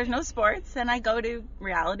there. If there's no sports, then I go to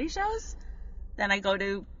reality shows. Then I go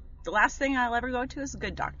to the last thing I'll ever go to is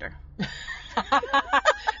Good Doctor.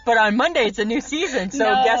 But on Monday it's a new season, so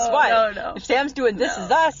No, guess what? no. If Sam's doing This No.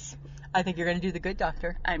 Is Us, I think you're going to do The Good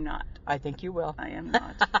Doctor. I'm not. I think you will. I am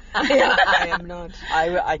not. I am not.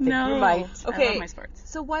 I think no. you might. I Okay. love my sports.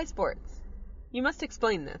 So why sports? You must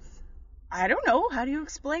explain this. I don't know. How do you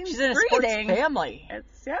explain She's in a sports breathing? family,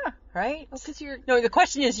 It's right? Oh, because you're. No, the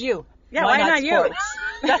question is you. Yeah, why not you? sports?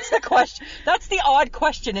 That's the question. That's the odd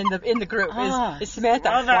question in the group. Ah, Is Samantha?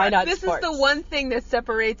 love that. Why not This sports? is the one thing that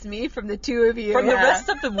separates me from the two of you. From the Yeah. rest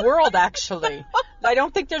of the world, actually. I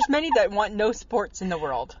don't think there's many that want no sports in the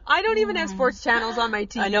world. I don't even have sports channels on my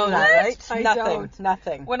TV. I know that, What? right? I Nothing. don't.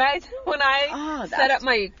 Nothing. When I Oh, set that's- up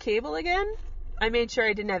my cable again, I made sure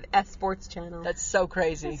I didn't have S Sports channel. That's so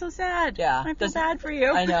crazy. That's so sad. Yeah. I feel Doesn't- bad for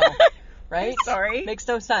you. I know, right? Sorry. Makes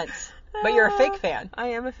no sense. But you're a fake fan. I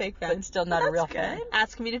am a fake fan. But still not a That's real good. fan.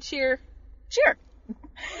 Ask me to cheer. Sure.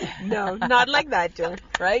 No, not like that, Joe.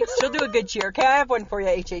 Right? She'll do a good cheer. Okay, I have one for you,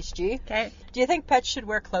 HHG. Okay. Do you think pets should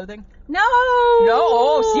wear clothing? No. No.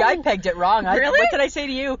 Oh, see, I pegged it wrong. Really? What did I say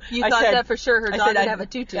to you? You I thought said, that for sure her I dog said would I'd- have a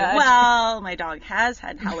tutu. yeah. Well, my dog has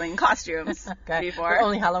had Halloween costumes Okay. before. But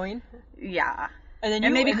only Halloween? Yeah. And then And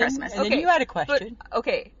you maybe and then- Christmas. And then Okay, you had a But, question.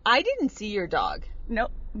 okay, I didn't see your dog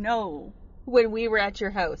No. when we were at your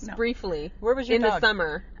house, No. briefly, Where was your in dog? the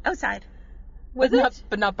summer. Outside. Was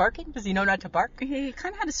But not barking? Does he know not to bark? He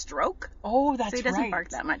kind of had a stroke, Oh, that's so he doesn't right. bark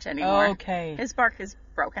that much anymore. Okay. His bark is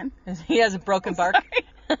broken. He has a broken bark.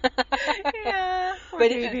 Yeah. Poor But-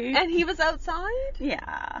 baby. And he was outside?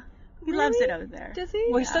 Yeah. He loves it Really? out there. Does he?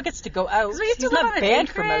 Well, he still gets to go out. So we used to He's live not on an banned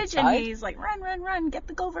from acreage, outside. and he's like, run, get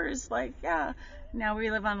the gophers. Like, yeah. Now we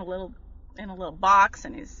live on in a little box,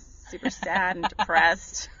 and he's super sad and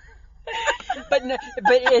depressed. But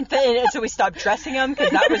so we stopped dressing him because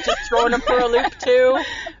that was just throwing him for a loop too,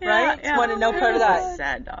 right? Yeah. Wanted no part of that.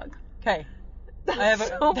 Sad dog. Okay.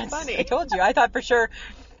 So funny. I told you. I thought for sure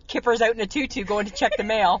Kipper's out in a tutu going to check the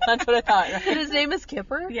mail. That's what I thought. And Right? his name is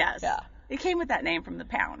Kipper? Yes. Yeah. It came with that name from the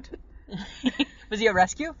pound. Was he a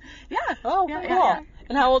rescue? Yeah. Oh, Yeah, cool. yeah, yeah.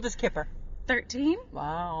 And how old is Kipper? 13.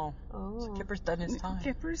 Wow. Oh. Kipper's done his time.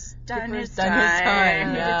 Kipper's done Kipper's his done time. his time,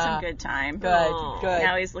 He yeah. did some good time. Good, Oh. good.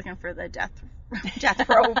 Now he's looking for the death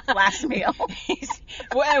row last meal.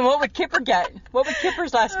 And what would Kipper get? What would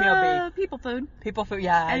Kipper's last meal be? People food. People food.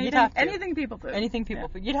 Yeah, you'd Anything, have to. anything people food. Anything people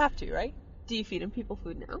food. You'd have to, right? Do you feed him people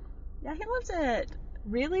food now? Yeah, he loves it.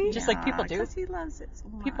 Really? Just like people do. Because he loves it so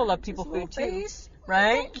much. People love people His little food too. face.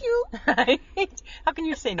 Right? Thank you. Right? How can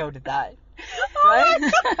you say no to that?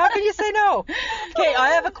 Right? How can you say no? Okay,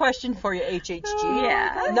 I have a question for you, HHG.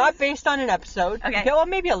 Yeah. Not based on an episode. Okay. Well,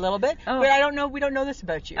 maybe a little bit. Oh. But I don't know. We don't know this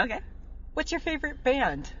about you. Okay. What's your favorite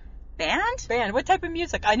band? Band? What type of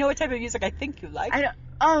music? I know what type of music I think you like. I don't.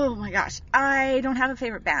 Oh my gosh, I don't have a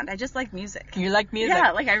favorite band. I just like music. You like music?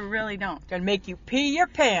 Yeah, like I really don't. Gonna make you pee your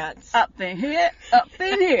pants. Up in here, up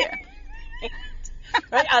in here.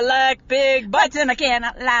 Right? I like big But butts. then I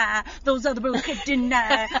cannot lie. Those other bros can't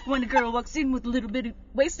deny. When a girl walks in with a little bit of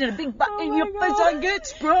waist and a big butt in my your face, God. I get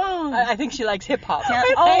sprung. I think she likes hip hop.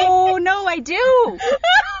 Oh no, I do.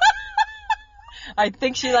 I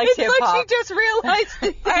think she likes hip hop. Like she just realized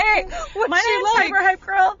Hey, my she name's like. Hyper Hype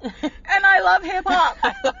Girl, and I love hip hop.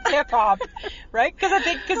 I love hip hop, right? Because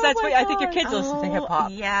that's my what I think your God. kids listen to hip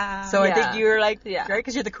hop. Yeah. So I Yeah. think you're like, Yeah. right?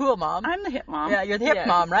 Because you're the cool mom. I'm the hip mom. Yeah, you're the hip Yes.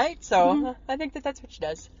 mom, right? So I think that's what she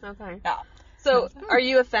does. Okay. Yeah. So, are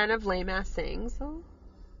you a fan of lame ass sayings? though?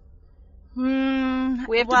 We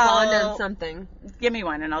have to bond on something. Give me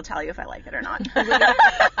one, and I'll tell you if I like it or not.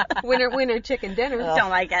 Winner, chicken dinner. Don't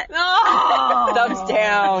like it. Oh! Thumbs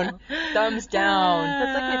down. Thumbs down.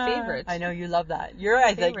 That's like my favorite. I know you love that. You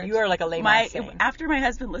are like a lame ass saying. After my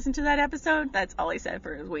husband listened to that episode, that's all he said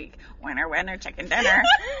for his week. Winner, chicken dinner.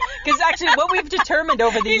 Because actually, what we've determined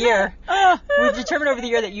over the year,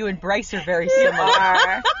 that you and Bryce are very similar.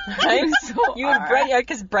 Are. Right? So You and are. Bryce,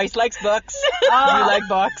 because Bryce likes books. Oh. You like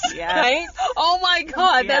books. Yes. Right? Oh my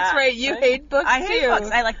God, that's Yeah. right. You Right? hate books I too. hate books.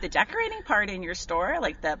 I like the decorating part in your store. I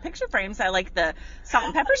like the picture frames. I like the salt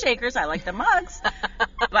and pepper shakers. I like the mugs.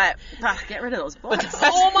 But get rid of those books.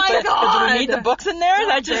 Oh my But do God. we need the books in there?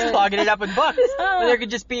 That's just Right. clogging it up with books. But there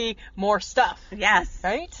could just be more stuff. Yes.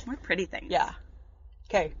 Right? More pretty things. Yeah.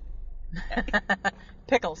 Okay.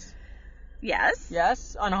 Pickles. Yes.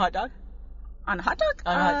 Yes. On a hot dog? On a hot dog?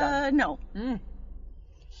 On a hot dog. No. Mm.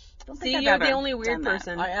 Don't See, think I've you're the ever only weird done that.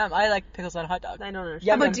 person. I am. I like pickles on a hot dog. I don't understand.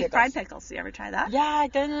 Yeah, How about Yum deep pickles. fried pickles? You ever try that? Yeah, I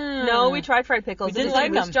didn't. No, we tried fried pickles. We didn't It was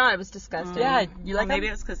like Moose them. Jaw. It was disgusting. Yeah, you like Well, maybe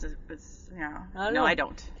them? it's because it was, I don't no, know. I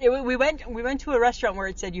don't. We went to a restaurant where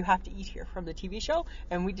it said you have to eat here from the TV show,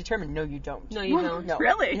 and we determined no, you don't. No, you don't. No.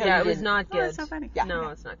 Really? No, Yeah, you it was didn't. not Oh, good. that's so funny. Yeah. No,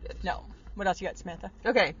 it's not good. No. What else you got, Samantha?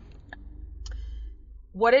 Okay.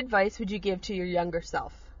 What advice would you give to your younger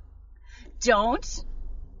self? Don't.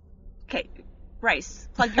 Okay, Bryce,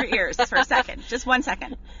 plug your ears for a second. Just 1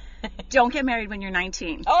 second. Don't get married when you're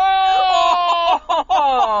 19.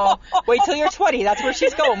 Oh! Wait till you're 20. That's where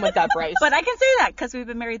she's going with that, Bryce. But I can say that because we've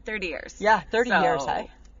been married 30 years. yeah, 30 So, years, hey?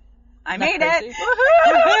 I Isn't made that it. crazy?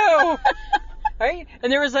 Woohoo! Woohoo! Right?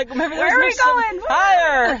 And there was like, remember there Where was are we going? Woo!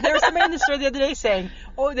 higher. There was somebody in the store the other day saying,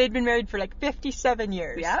 oh, they'd been married for like 57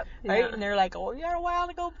 years. Yep. Right? Yeah. And they're like, oh, you're a while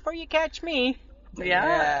to go before you catch me.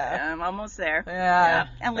 Yeah, I'm almost there. Yeah.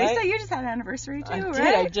 And Lisa, Right? you just had an anniversary too, I right?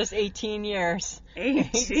 did. I just 18 years.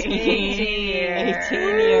 18 years.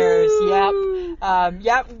 18 years. Yep.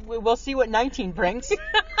 Yeah, we'll see what 19 brings.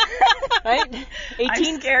 Right? 18.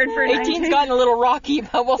 I'm scared for 18's 19. gotten a little rocky,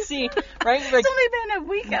 but we'll see. Right? Like It's only been a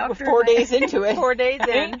week after. 4 days into it. 4 days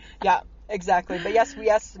Right? in. Yeah, exactly. But yes, we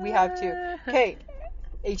have to. Okay,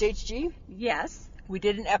 HHG, Yes. we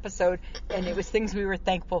did an episode, and it was things we were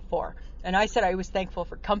thankful for. And I said I was thankful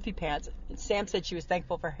for comfy pants. And Sam said she was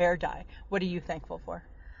thankful for hair dye. What are you thankful for?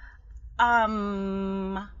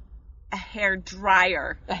 A hair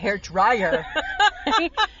dryer. A hair dryer.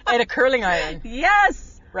 And a curling iron.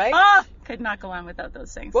 Yes. Right? Oh, could not go on without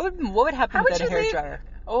those things. What would happen How without would a you hair leave- dryer?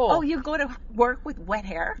 Oh, you go to work with wet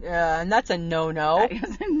hair? Yeah, and that's a no-no.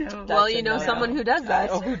 No. Well, That's you a know no-no. someone who does that.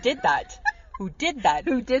 Oh, who did that? Who did that?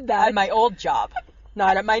 Who did that? At my old job.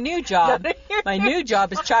 Not at my new job. Not at your My new new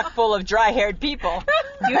job is chock full of dry-haired people.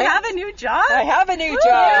 You have a new job? I have a new Woo!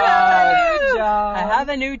 job. I have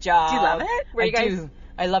a new job. Do you love it? Where you I guys- do.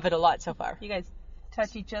 I love it a lot so far. You guys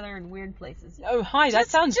touch each other in weird places. Oh, hi. That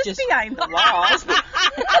sounds just behind the walls.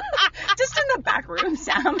 Just in the back room,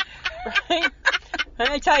 Sam. right. And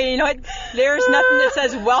I tell you, you know what? There's nothing that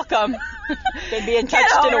says welcome than being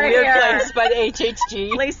touched in a over weird here. place by the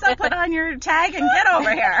HHG. Lisa, put on your tag and get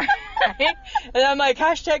over here. Right? And I'm like,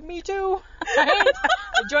 hashtag me too. Right?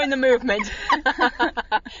 I joined the movement.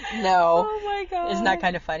 No. Oh my god. Isn't that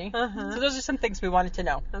kind of funny? Uh-huh. So those are some things we wanted to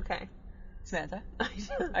know. Okay. Samantha,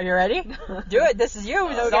 are you ready? Do it. This is you.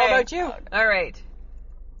 This is all Okay. about you. All right.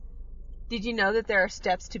 Did you know that there are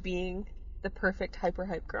steps to being the perfect hype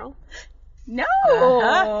girl? No,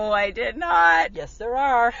 Uh-huh. I did not. Yes, there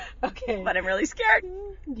are. Okay. But I'm really scared.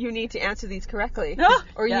 You need to answer these correctly, Oh,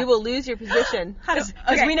 or yeah. you will lose your position. Because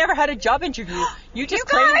Okay. we never had a job interview. You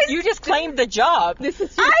just You guys- claimed the job. This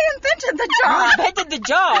is I invented the You job. invented the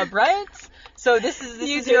job, right? So this is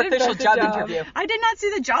You your did official invent the job job. interview. I did not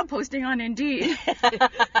see the job posting on Indeed.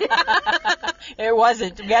 It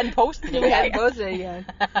wasn't. We hadn't posted it we yet. haven't posted it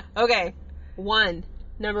yet. Okay.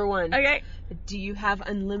 Number one. Okay. Do you have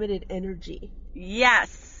unlimited energy?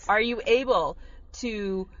 Yes. Are you able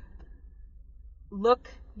to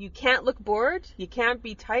you can't look bored, you can't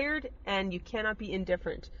be tired, and you cannot be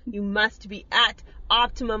indifferent. You must be at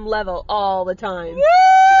optimum level all the time.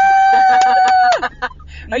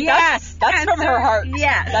 Right, Yes. That's from her Answer, heart.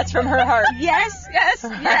 yes. That's from her heart. Yes, yes,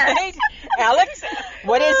 yes. Right? Alex,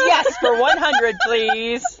 what is yes for 100,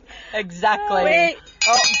 please? Exactly. Wait.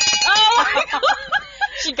 Oh, Oh my God.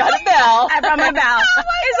 she got a bell. I brought my bell.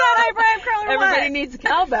 Is that hyper curl or Everybody what? needs a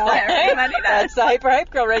cowbell. Everybody does. That's the hype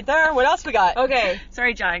girl right there. What else we got? Okay.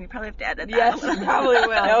 Sorry, John. You probably have to edit that. Yes, a little. you probably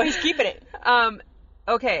will. No, he's keeping it.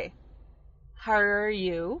 Okay. How are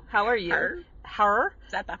you? Her?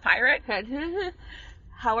 Is that the pirate?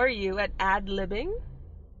 How are you at ad-libbing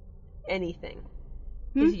anything?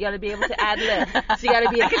 Because you got to be able to ad-lib. So you got to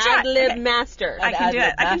be an I can try. ad-lib Okay. master. I can do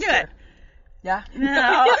it. I can do it. Yeah. No.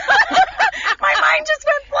 My mind just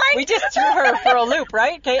went blank. We just threw her for a loop,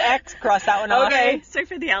 right? Okay, X, cross that one off. Okay. Sorry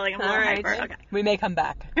for the yelling. I'm a little All right. hyper. Okay. We may come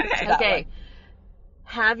back. Okay. to that Okay. one.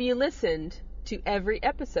 Have you listened to every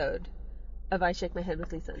episode of I Shake My Head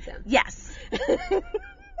with Lisa and Sam? Yes.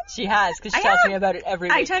 She has, because she I tells have. me about it every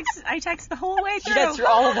I week. text the whole way She through. does through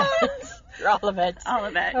all of it. Through all of it. All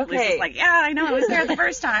of it. Okay. Lisa's like, yeah, I know. I was there the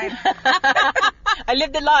first time. I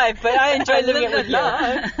lived it live, but I enjoy living it with you.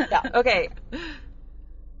 live. Yeah. Okay.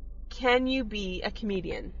 Can you be a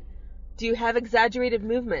comedian? Do you have exaggerated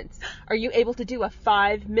movements? Are you able to do a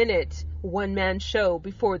 5-minute one-man show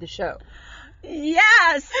before the show?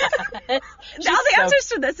 Yes. All She's the so- answers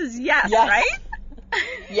to this is yes, Yes. right?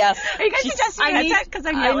 Yes. Are you guys She's- suggesting I need- headset because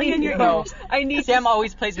I'm I yelling need in your no. ears? I need Sam to,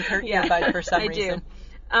 always plays with her Yeah. earbud for some I reason.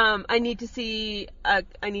 do. I need to see. I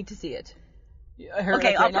need to see it. Her,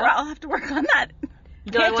 Okay, like, right now? I'll have to work on that.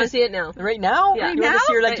 You No, I can't want to just see it now. right now. Yeah. You want to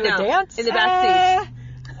see her like Right do a now. dance In the back seat.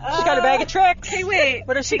 She got a bag of tricks. Okay, wait.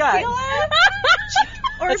 What has she got?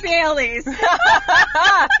 Or Bailey's?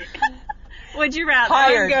 Would you rather?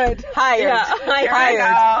 Hired. good. Hired. Yeah, Here Hired.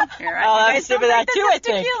 I go. Here I I'll go. have You a guys sip don't of that think too, this I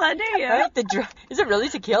think. is tequila, do you? Right? Is it really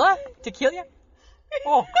tequila? Tequila?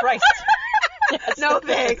 Oh, Christ. Yes, No it is.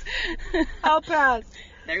 thanks. I'll pass.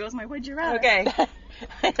 There goes my would you rather. Okay,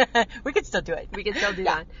 We could still do it. we can still do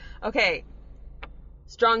Yeah. that. Okay,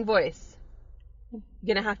 strong voice.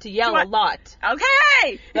 You're gonna have to yell Do a lot.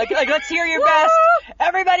 Okay. Like, let's hear your best.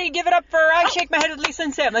 Everybody give it up for I Shake My Head with Lisa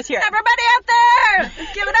and Sam. Let's hear it. Everybody out there,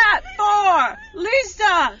 let's give it up for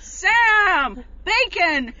Lisa, Sam,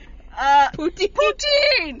 Bacon, Poutine.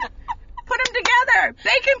 Poutine. Put them together.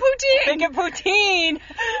 Bacon Poutine. Bacon poutine.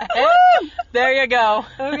 Woo! There you go.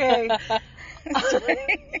 Okay.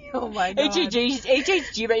 Oh my god.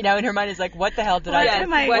 HHG right now in her mind is like, what the hell did What I do?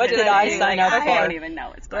 am I What gonna did I do? sign Like, up I for? don't even know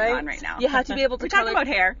what's going on right now. You have to be able to We're talking color. about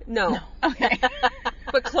hair. No, Okay.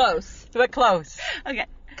 but close. But close. Okay.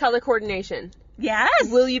 Color coordination. Yes.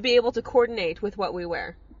 Will you be able to coordinate with what we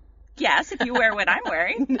wear? Yes, if you wear what I'm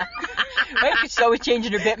wearing. Right? She's always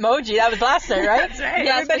changing her Bitmoji. That was last night, right? That's right.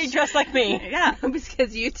 Yes, Everybody but dressed like me. Yeah.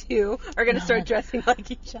 Because you two are gonna start dressing like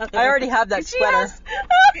each other. I already have that She sweater. has.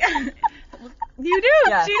 You do.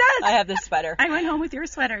 Yeah, She does. I have this sweater. I went home with your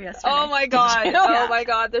sweater yesterday. Oh my god. you? Oh Yeah. my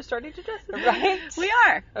god. They're starting to dress. Right? We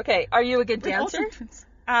are. Okay. Are you a good We're dancer? also twins.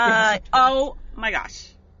 Oh my gosh.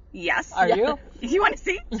 Yes. Are you? You want to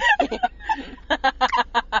see?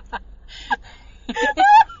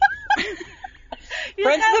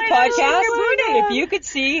 podcast, your booty. if you could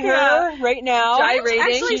see her right now, Gyrating.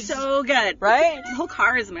 Actually, she's- so good. right? The whole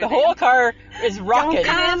car is moving. The whole car is rocking. Don't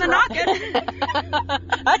come and knock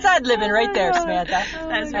it. That's ad-libbing right there, Samantha. That's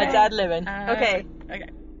That's right. ad-libbing. Okay. Okay.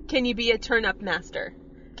 Can you be a turn-up master?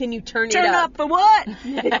 Can you turn Turn it up for what?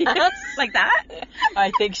 Yes. Like that?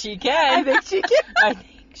 I think she can. I think she can. I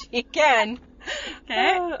think she can.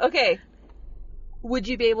 Okay. Okay. Would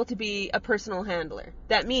you be able to be a personal handler?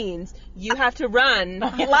 That means you have to run.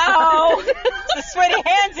 Hello. The sweaty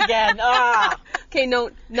hands again. Ah. Okay, no,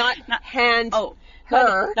 not hand Oh.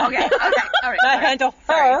 her. No. Okay. Okay. All right. Not Sorry. handle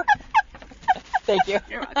Sorry. her. Thank you.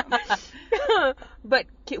 You're welcome. But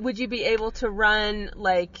would you be able to run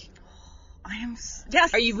like?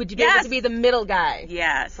 Yes. Would you be yes. able to be the middle guy?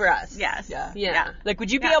 Yes. for us? Yes. Yeah. Yeah. Like,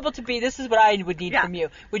 would you be Yeah. able to be? This is what I would need Yeah. from you.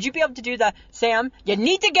 Would you be able to do the Sam? You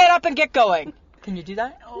need to get up and get going. Can you do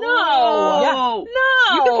that? No. Oh.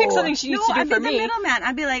 No. You can pick something she No, needs to do I'd for be the me. middleman.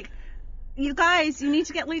 I'd be like, you guys, you need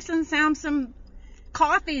to get Lisa and Sam some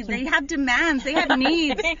coffee. They have demands. They have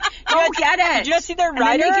needs. Go get it. Did you not see their And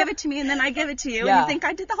rider? then they give it to me, and then I give it to you, Yeah. and you think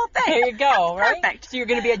I did the whole thing. There you go. Right. Perfect. So you're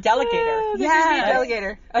going to be a delegator. Yes.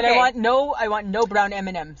 Delegator. And Okay. I want no brown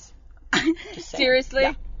M&Ms. Just saying. Seriously?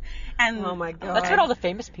 Yeah. And Oh my god. That's what all the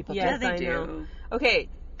famous people Yes, yeah, do. they I do. know. Okay.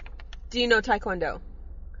 Do you know Taekwondo?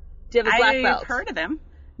 Do you have a black I've belt? heard of them.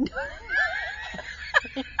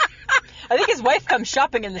 I think his wife comes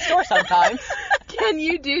shopping in the store sometimes. Can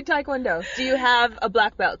you do Taekwondo? Do you have a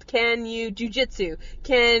black belt? Can you jujitsu?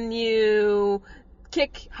 Can you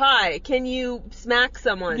kick high? Can you smack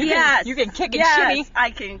someone? Yes. you can kick and yes. shimmy.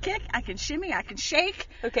 I can kick. I can shimmy. I can shake.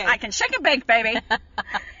 Okay. I can shake and bake, baby.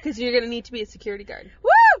 Because you're going to need to be a security guard. Woo!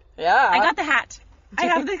 Yeah. I got the hat. I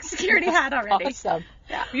have the security hat already. Awesome.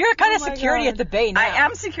 Yeah. You're kind of Oh my security God. at the Bay now. I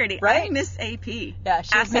am security. Right? I'm Miss AP. Yeah,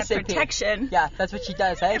 she's Asset Miss AP. protection. Yeah, that's what she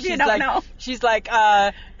does. Hey? If you She's don't like, know. she's like,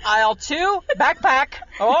 aisle 2, backpack.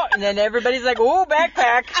 Oh, and then everybody's like, oh,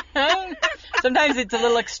 backpack. Sometimes it's a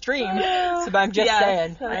little extreme. So I'm just Yes,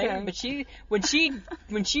 saying. okay. Right? But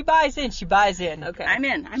when she buys in, she buys in. Okay. I'm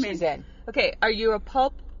in. I'm She's in. in. Okay. Are you a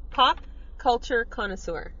pop culture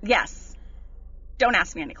connoisseur? Yes. Don't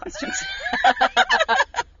ask me any questions.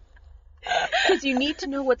 Because you need to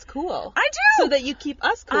know what's cool. I do. So that you keep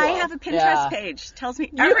us cool. I have a Pinterest Yeah. page. Tells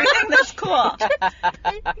me everything that's cool.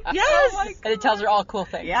 Yes. And it tells her all cool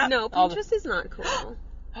things. Yeah. No, All the- Pinterest is not cool.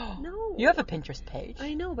 No. You have a Pinterest page.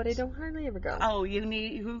 I know, but I don't hardly ever go. Oh, you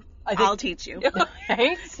need. I think- I'll teach you.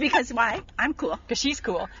 Right? Because why? I'm cool. Because she's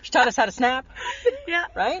cool. She taught us how to snap. Yeah.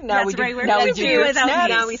 Right? Now That's we do, right, we're now we gonna do do good without snaps.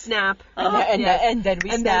 me. Now we snap. And, Yes. and then we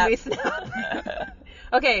And snap. then we snap.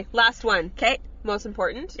 Okay, last one. Okay. Most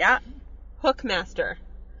important. Yeah. Hookmaster.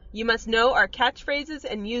 You must know our catchphrases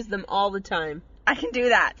and use them all the time. I can do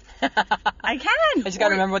that. I can. I just got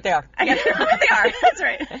to remember what they are. I gotta remember what they are. That's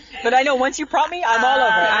right. But I know once you prompt me, I'm all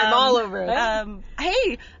over it. I'm all over it.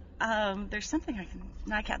 Hey, there's something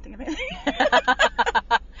I can't think of anything.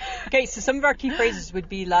 Okay, so some of our key phrases would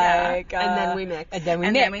be like... And then we mix. And then we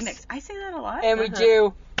And mix. then we mix. I say that a lot. And we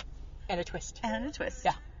do... And a twist. And a twist.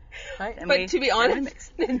 Yeah. Right? And But we- to be and we honest,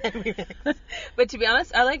 mix. and then we mix. But to be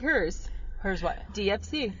honest, I like hers. Hers what?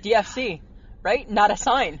 DFC. DFC. Right? Not a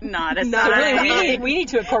sign. Not a So So sign. really, we need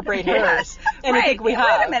to incorporate hers. And right. I think we Wait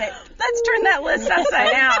have. a minute. Let's turn that list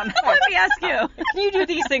upside down. Let me ask you. Can you do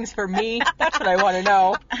these things for me? That's what I want to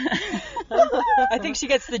know. I think she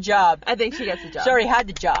gets the job. I think she gets the job. She already had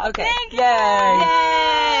the job. Okay. Thank you.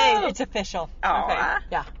 Yay! It's official. Aw.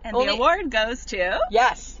 Yeah. And Only- the award goes to.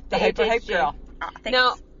 Yes. The hyper hype HHG. girl. Aw, thanks.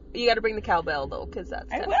 Now, you got to bring the cowbell, though, because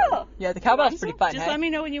that's I kinda will. Yeah, the cowbell's pretty fun, Just hey? let me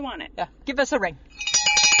know when you want it. Yeah. Give us a ring.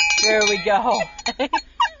 There we go.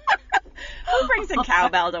 Who brings a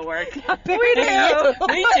cowbell to work? We do.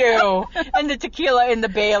 We do. And the tequila in the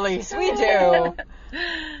Baileys. We do.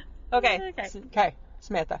 Okay. Okay.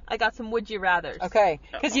 Samantha. I got some would you rathers. Okay.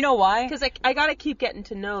 Because you know why? Because I got to keep getting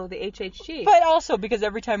to know the HHG. But also because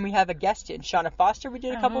every time we have a guest in, Shauna Foster, we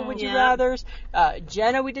did a couple would you yeah. rathers.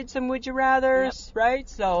 Jenna, we did some would you rathers, right?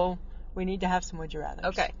 So we need to have some would you rathers.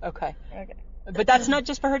 Okay. Okay. Okay. But that's not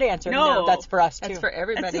just for her to answer. No. That's for us too. That's for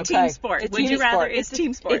everybody. It's a Okay. team sport. It's Would team you rather sport. is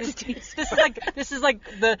team sport. This is like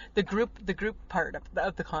the group part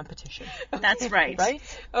of the competition. That's right. Right?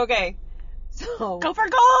 Okay. So, Go for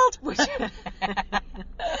gold.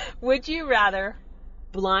 would you rather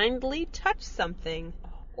blindly touch something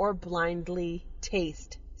or blindly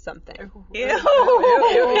taste something? Ew.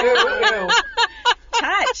 Ew.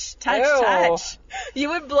 Touch. Ew. You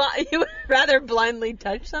would rather blindly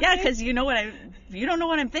touch something? Yeah, because you don't know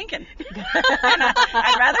what I'm thinking.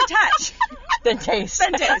 I'd rather touch Then taste.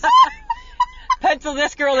 than taste. Pencil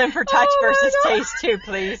this girl in for touch Oh my versus God. taste too,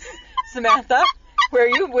 please. Samantha? Where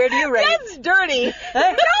do you rate? That's dirty.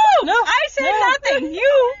 Hey? No, I said nothing.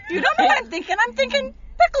 You don't know what I'm thinking. I'm thinking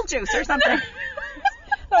pickle juice or something.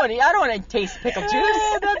 I don't want to taste pickle juice.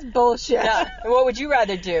 That's bullshit. Yeah. And what would you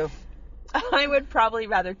rather do? I would probably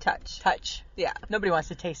rather touch. Touch. Yeah. Nobody wants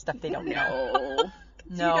to taste stuff they don't know.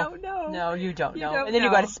 No. You don't know. No, you don't You know. don't And then you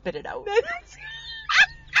know. got to spit it out.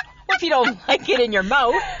 If you don't like it in your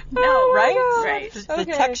mouth, No, right? Right. The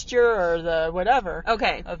Okay. texture or the whatever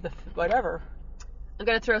Okay. of the whatever. I'm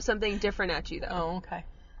gonna throw something different at you though. Oh, okay.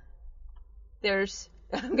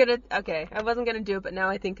 Okay, I wasn't gonna do it, but now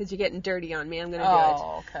I think because you're getting dirty on me, I'm gonna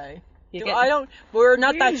Oh, okay. do it. You Do- get- I don't. We're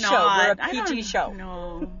not that We're show. not. We're a I PG don't show.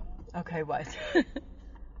 know. Okay, what?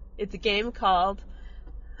 It's a game called.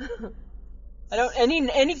 I don't.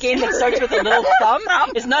 Any game that starts with a little thumb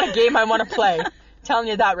is not a game I want to play. Telling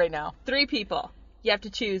you that right now. 3 people. You have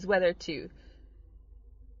to choose whether to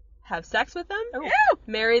have sex with them, Ooh. Ew!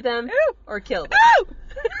 marry them, Ew! or kill them. Ew!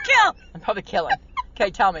 Kill! I'm probably killing.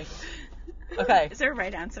 Okay, tell me. Okay. Is there a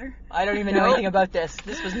right answer? I don't even know anything about this.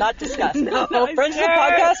 This was not discussed. No, Friends of the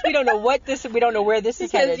podcast, we don't know what this. We don't know where this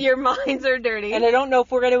is Because headed, your minds are dirty. and I don't know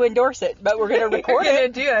if we're going to endorse it, but we're going to record We're gonna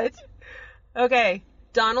it. do it. Okay.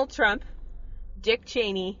 Donald Trump, Dick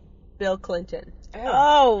Cheney, Bill Clinton.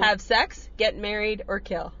 Oh. Have sex, get married, or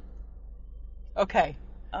kill. Okay.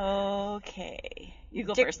 Okay. You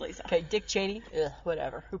go Dick, first, Lisa. Okay, Dick Cheney. Ugh,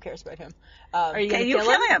 whatever. Who cares about him? Are you Okay, gonna you kill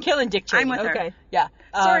kill him? him. Killing Dick Cheney. I'm with her. Okay. Yeah.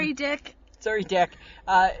 Sorry, Dick. Sorry, Dick.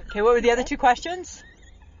 Okay, what were the other 2 questions?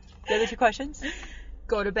 The other 2 questions?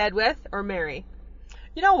 Go to bed with or marry.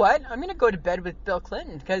 You know what? I'm going to go to bed with Bill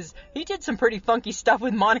Clinton because he did some pretty funky stuff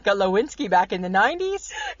with Monica Lewinsky back in the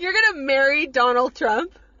 90s. You're gonna marry Donald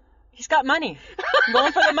Trump? He's got money. I'm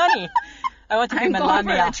going for the money. I want to be I'm going for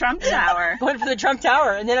Melania. the Trump Tower. Going for the Trump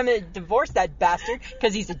Tower, and then I'm going to divorce that bastard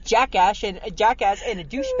because he's a jackass and a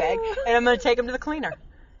douchebag, and I'm going to take him to the cleaner.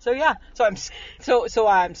 So yeah, so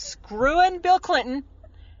I'm screwing Bill Clinton,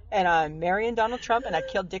 and I'm marrying Donald Trump, and I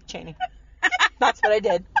killed Dick Cheney. That's what I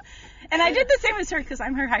did. And I did the same as her because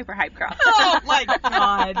I'm her hyper hype girl. Oh my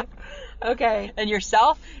god. Okay. And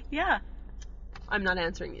yourself? Yeah. I'm not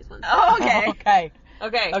answering these ones. Oh, okay. Okay.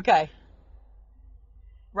 Okay. Okay.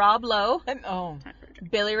 Rob Lowe, Oh.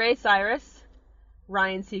 Billy Ray Cyrus,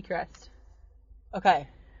 Ryan Seacrest. Okay.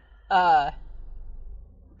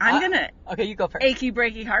 I'm gonna Okay, you go first. achy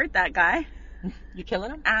breaky heart that guy. You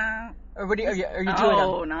killing him? Uh, Or what are you doing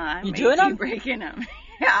oh him? no, I'm You doing achy him? breaking him.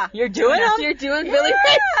 Yeah. You're doing him? You're doing Billy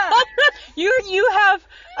Ray Yeah. You have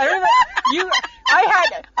I remember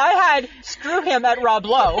I had screw him at Rob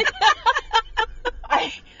Lowe.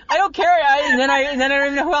 I don't care. And then I don't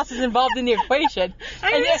even know who else is involved in the equation.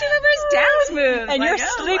 I And just remember his dance moves. and Like, you're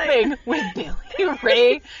oh, sleeping like- with Billy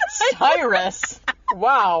Ray Cyrus.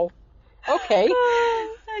 Wow. Okay.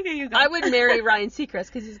 Okay, you go. I would marry Ryan Seacrest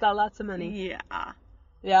because he's got lots of money. Yeah.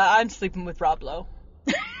 Yeah, I'm sleeping with Rob Lowe.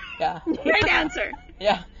 Yeah. Right answer.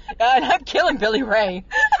 Yeah. And I'm killing Billy Ray.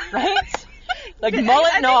 Right? Like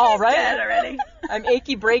mullet I and think all, he's right? dead already. I'm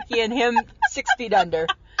achy breaky and him 6 feet under.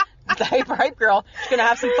 The hype girl. She's gonna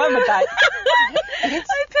have some fun with that.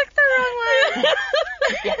 I picked the wrong one.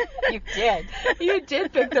 Yeah, you did. You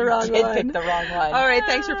did pick the wrong You did one. pick the wrong one. All right,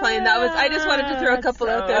 thanks for playing. I just wanted to throw a couple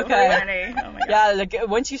out there. Okay. Funny. Oh my God. Yeah, like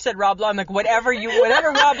once you said Rob Lowe, I'm like, whatever Rob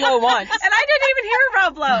Lowe wants. And I didn't even hear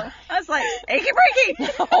Rob Lowe. I was like, achy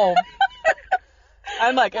breaky. Oh.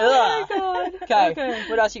 I'm like, ugh. Oh my God. Okay.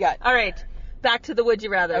 What else you got? All right, back to the would you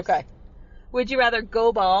rather. Okay. Would you rather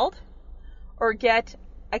go bald or get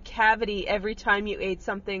a cavity every time you ate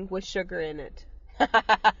something with sugar in it?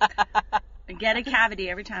 I get a cavity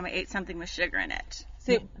every time I ate something with sugar in it.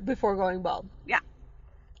 So, before going bald. Yeah.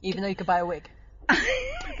 Even though you could buy a wig. But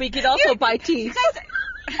you could also buy You teeth. guys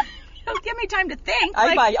don't give me time to think.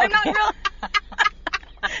 I buy- I'm not okay. real.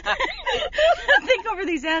 Think over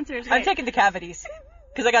these answers. I'm Wait. taking the cavities.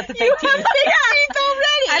 Because I got the fake teeth. teeth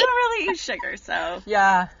already. I don't really eat sugar, so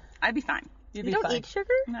Yeah. I'd be fine. You'd You be don't fine. eat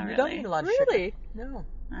sugar? Not You really. don't eat a lot of sugar. Really? No.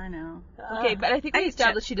 I know. Okay, but I think I we eat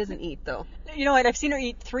established she doesn't eat though. You know what? I've seen her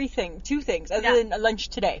eat two things, other Yeah. than lunch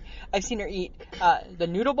today. I've seen her eat the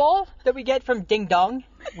noodle bowl that we get from Ding Dong.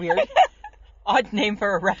 Weird. Odd name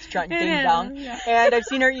for a restaurant, Ding is, Dong. yeah. And I've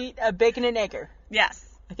seen her eat a bacon and egger. Yes.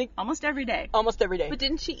 I think Almost every day. almost every day. But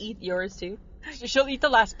didn't she eat yours too? She'll eat the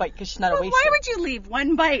last bite because she's not a Well, waster. why would you leave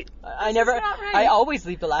one bite? I This never. is not right. I always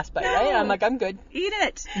leave the last bite, right? No. I'm like, I'm good. Eat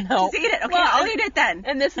it. No. Just eat it. Okay, Well, I'll and- eat it then.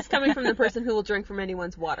 And this is coming from the person who will drink from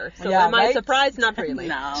anyone's water. So Yeah, am I right? surprised? Not really.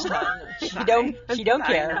 No. She Fine. don't. She don't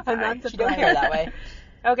Fine, care. I'm I'm not fine. She don't care that way.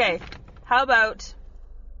 Okay, how about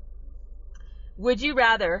would you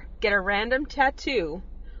rather get a random tattoo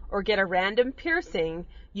or get a random piercing,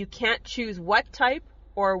 you can't choose what type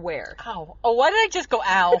or where. Ow. Oh, why did I just go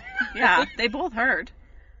ow? Yeah, they both heard.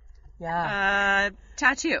 Yeah.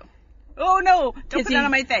 Tattoo. Oh no! Don't put it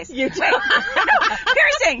on my face. Wait, no,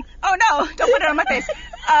 piercing. Oh no! Don't put it on my face.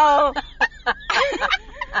 Oh,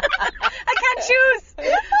 I can't choose.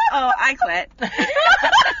 Oh, I quit.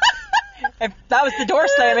 If that was the door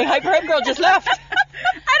slamming, Hyper Hip Girl just left.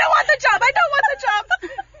 I don't want the job. I don't want the job.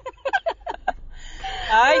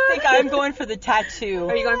 I think I'm going for the tattoo.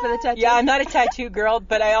 Are you going for the tattoo? Yeah, I'm not a tattoo girl,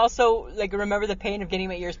 but I also remember the pain of getting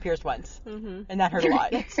my ears pierced once, and that hurt a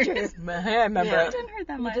lot. That's true. I remember Yeah. It didn't hurt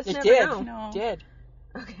that much. just it. never Did. know. No. It did.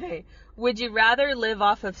 Okay. Would you rather live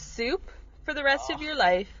off of soup for the rest of your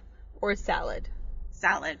life or salad?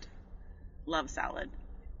 Salad. Love salad.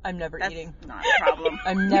 I'm never That's eating. not a problem.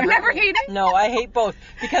 I'm never. You're never eating? No, I hate both You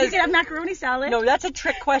because. can have macaroni salad. No, that's a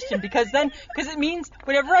trick question because it means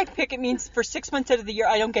whatever I pick, it means for 6 months out of the year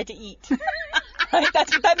I don't get to eat. Right?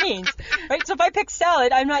 That's what that means. Right? So if I pick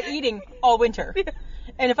salad, I'm not eating all winter.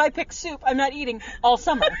 And if I pick soup, I'm not eating all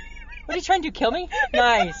summer. What are you trying to do, kill me?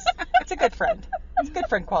 Nice. It's a good friend. It's good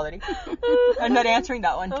friend quality. I'm not answering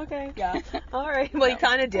that one. Okay. Yeah. All right. Well, you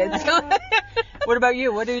kind of did. So. What about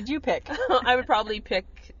you? What did you pick? I would probably pick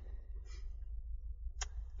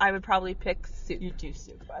soup. You do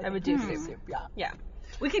soup. I would do soup. Yeah. Yeah.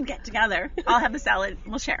 We could get together. I'll have the salad.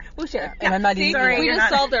 We'll share. We'll share. And I'm not eating. Sorry, it. We you're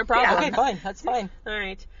just not- solved our problem. Okay, fine. That's fine. All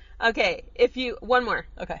right. Okay. One more.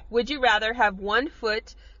 Okay. Would you rather have one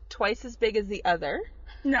foot twice as big as the other,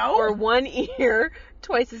 No. or one ear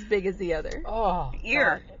twice as big as the other? Oh.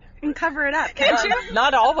 ear. God. And cover it up, can't you?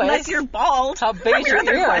 Not always. Unless you're bald. How big is your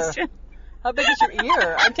other ear? question. How big is your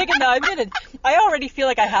ear? I'm gonna. I already feel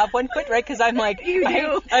like I have one foot, right? Because I'm like, You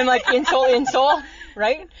do. I'm like insole,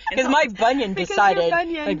 right? Because my bunion Because decided. your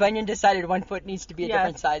bunion. My bunion decided 1 foot needs to be a Yes.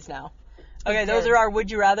 different size now. Okay, It those did. are our would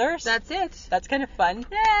you rather's. That's it. That's kind of fun.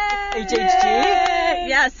 Yay! HHG.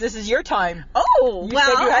 Yes. This is your time. Oh, You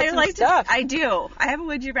well, said you had I some like stuff. to. I do. I have a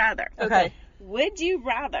would you rather. Okay. Would you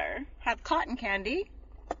rather have cotton candy,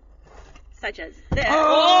 such as this?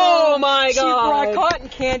 Oh my She brought God. cotton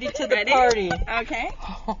candy to the Ready? party. Okay.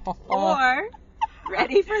 Or,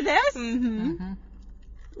 ready for this? Mm-hmm.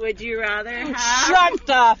 Would you rather have? Shut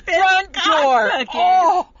the front door. cookies.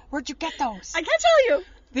 Oh, where'd you get those? I can't tell you.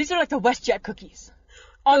 These are like the WestJet cookies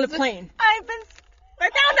on the plane. I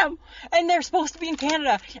found them. And they're supposed to be in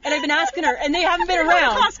Canada. And I've been asking her, and they haven't been I'm going to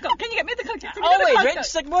around. Costco. Can you get me the cookies? I'm going to Always, Costco. right?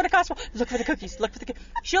 She's like, go to Costco. Look for the cookies. Look for the cookies.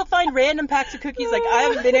 She'll find random packs of cookies. Like, I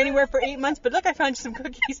haven't been anywhere for 8 months, but look, I found some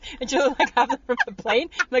cookies. And she'll, like, have them from the plane.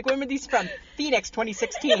 I'm like, when were these from? Phoenix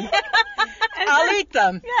 2016. I'll eat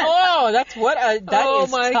them. Yes. Oh, that's what that Oh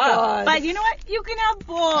is my tough. God. But you know what? You can have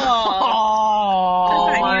both.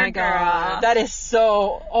 Oh, I'm my your girl. God. that is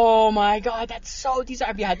so. Oh my God, that's so. These are.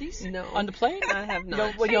 Have you had these? No. On the plane? I have You not.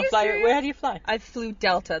 don't, when Are you don't you fly. serious? Where? How do you fly? I flew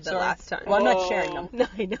Delta the Sorry. last time. Well, I'm not Oh. sharing them. No,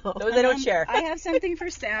 I know. Those I don't share. I have something for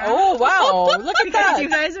Sam. Oh wow! Look at Because that. you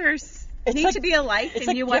guys are need like- to be alike, it's and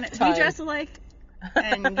like you want gift to we time. dress alike,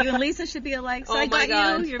 and you and Lisa should be alike. So Oh I my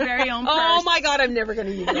got God. you your very own purse. Oh my God, I'm never gonna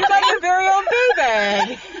use You it. got your very own bee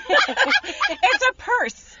bag. It's a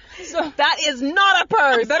purse. So That is not a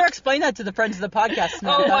purse. you better explain that to the friends of the podcast. Oh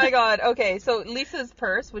Samantha. my God. Okay, so Lisa's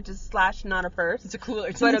purse, which is / not a purse, It's a cooler.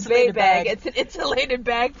 It's but an a bay insulated bag. It's an insulated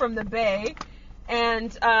bag from the bay,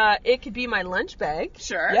 and it could be my lunch bag.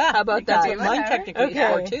 Sure. Yeah. How about you can that? do Mine Whatever. technically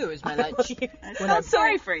Okay. for too is my lunch. I'm When so I'm-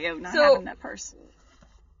 sorry for you not So- having that purse.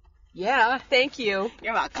 Yeah. Thank you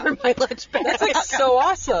You're for welcome. my lunch bag. That's like so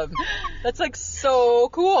awesome. That's like so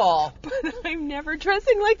cool. But I'm never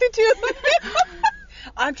dressing like the two of you.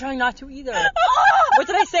 I'm trying not to either. What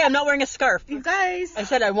did I say? I'm not wearing a scarf. You guys, I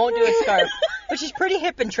said I won't do a scarf, which is pretty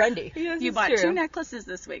hip and trendy. Yes, you it's bought true. 2 necklaces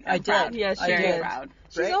this week. I I'm proud. did. Yes, I she Very did. proud.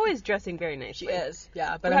 She's Right? always dressing very nicely. She is.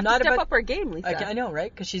 Yeah, but We I'm have not to step about. up our game, Lisa. I know,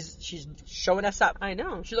 right? Because she's showing us up. I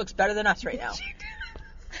know. She looks better than us right now.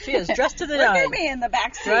 She is dressed to the Look nine. at me in the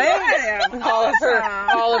back seat. Right? I am All of her,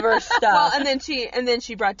 awesome. all of her stuff. Well, and then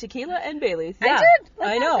she brought tequila and Bailey's. yeah, did. That's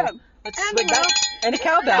I know. awesome. Let's And swing a that. And a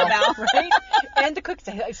cowbell, Cowbell. right? And the cookies.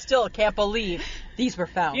 I still can't believe these were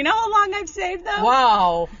found. You know how long I've saved them?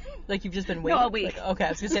 Wow. Like you've just been waiting. No, a week. Like, okay, I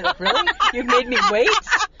was gonna say, like, really? You've made me wait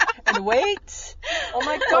and wait. Oh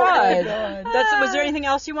my god. Was there anything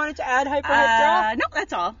else you wanted to add, Hyper Hip Girl? No,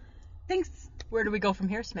 that's all. Thanks. Where do we go from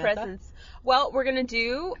here, Samantha? Presents. Well, we're gonna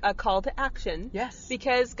do a call to action. Yes.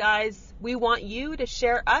 Because guys, we want you to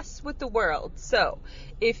share us with the world. So,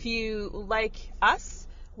 if you like us,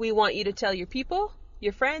 we want you to tell your people,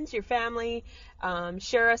 your friends, your family,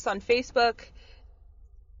 share us on Facebook.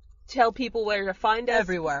 tell people where to find us.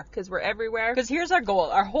 Everywhere. Because we're everywhere. Because here's our goal.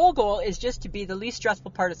 Our whole goal is just to be the least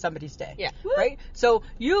stressful part of somebody's day. Yeah. Right? So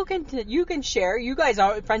you can share. You guys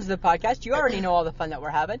are friends of the podcast. You already know all the fun that we're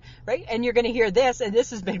having, right? And you're going to hear this, and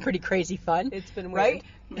this has been pretty crazy fun. It's been right?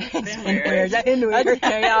 weird. It's been weird.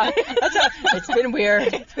 It's been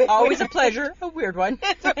weird. Always a pleasure. A weird one.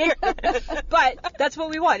 But that's what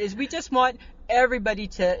we want. Is we just want everybody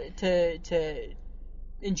to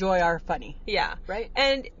enjoy our funny. Yeah. Right?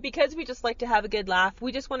 And because we just like to have a good laugh,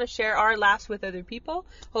 we just want to share our laughs with other people.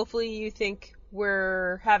 Hopefully you think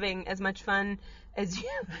we're having as much fun as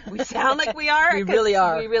we sound like we are. We 'cause really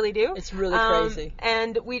are. We really do. It's really crazy.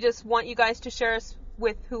 And we just want you guys to share us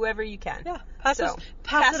with whoever you can. Yeah. Pass So, us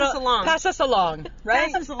pass us along. Pass us along.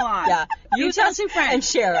 Right? Pass us along. Yeah. You tell two friends. and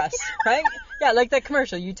share us. Right? Yeah, like that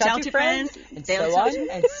commercial. You tell two friends, and they'll so tell on,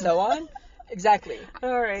 and so on. Exactly.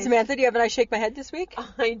 All right. Samantha, do you have an I shake my head this week?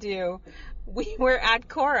 I do. We were at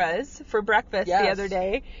Cora's for breakfast Yes. the other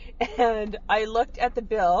day, and I looked at the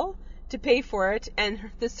bill to pay for it,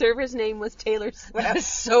 and the server's name was Taylor That Swift. was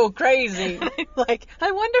so crazy. I'm like,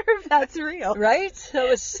 I wonder if that's real. Right? That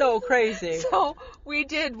was so crazy. So we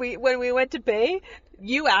did. When we went to pay,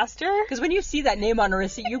 you asked her, Because when you see that name on a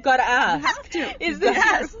receipt, you gotta ask. have to. "Is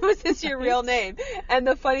this was this your real name?" And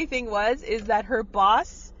the funny thing is that her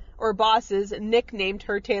boss or bosses nicknamed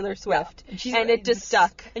her Taylor Swift, and it just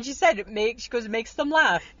stuck. And she said, it makes them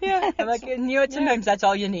laugh. Yeah. I'm like, and you know what? Sometimes that's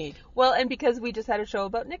all you need. Well, and because we just had a show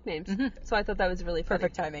about nicknames, so I thought that was really funny.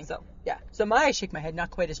 Perfect timing. So Yeah. So my I shake my head,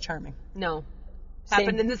 not quite as charming. no,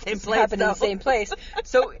 happened in the same place. Happened in the though. same place.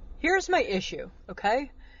 So here's my issue,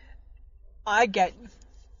 okay? I get,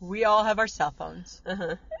 we all have our cell phones.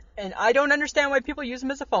 Uh-huh. And I don't understand why people use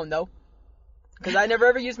them as a phone, though. Because I never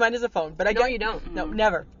ever use mine as a phone. But I No, get, you don't. No,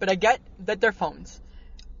 never. But I get that they're phones.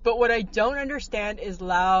 But what I don't understand is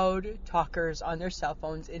loud talkers on their cell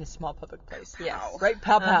phones in a small public place. Yes. Right?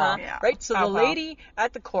 Pow pow. Uh-huh. Yeah. Right? So Pow, the pow. lady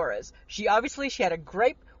at the Coras, she had a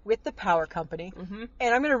gripe with the power company. And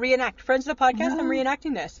I'm going to reenact. Friends of the podcast, I'm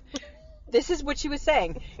reenacting this. This is what she was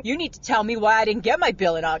saying. You need to tell me why I didn't get my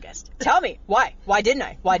bill in August. Tell me. Why? Why didn't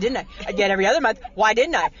I? Why didn't I? I get every other month. Why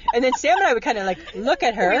didn't I? And then Sam and I would kind of like look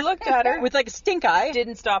at her. We looked at her. With like a stink eye.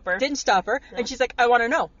 Didn't stop her. Didn't stop her. And she's like, I want to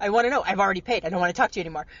know. I want to know. I've already paid. I don't want to talk to you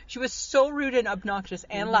anymore. She was so rude and obnoxious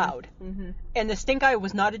and loud. And the stink eye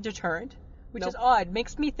was not a deterrent, which is odd.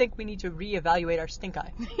 Makes me think we need to reevaluate our stink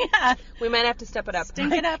eye. Yeah. We might have to step it up.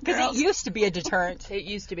 Stink it up, Because girls. it used to be a deterrent. It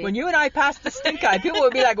used to be. When you and I passed the stink eye, people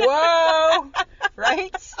would be like, whoa,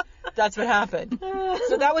 right? That's what happened.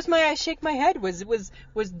 So that was my I shake my head was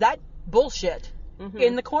that bullshit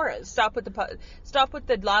in the chorus. stop with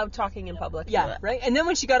the loud talking in public. Yeah, right? And then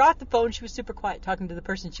when she got off the phone, she was super quiet talking to the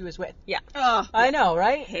person she was with. Yeah. Oh, I know,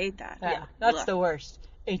 right? hate that. Yeah, that's Ugh. the worst.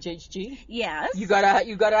 HHG. Yes. You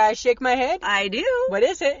gotta I shake my head? I do. What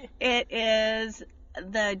is it? It is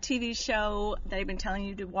the TV show that I've been telling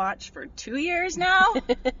you to watch for 2 years now.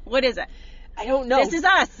 What is it? I don't know. This Is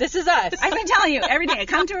Us. This Is Us. I've been telling you every day.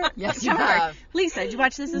 Come to her. Yes, come you to her. have. Lisa, did you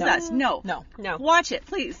watch This Is No. Us? No. No. No. Watch it,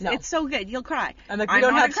 please. No. It's so good. You'll cry. I'm like, we I'm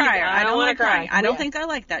don't not have a crier. TV. I don't want to cry. I don't We- think I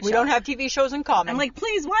like that show. We don't have TV shows in common. I'm like,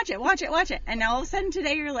 please watch it, watch it, watch it. And now all of a sudden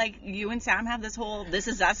today you're like, you and Sam have this whole This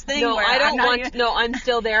Is Us thing. No, where I don't I'm not want. even- No, I'm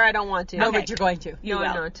still there. I don't want to. no, Okay. but you're going to. You no, will.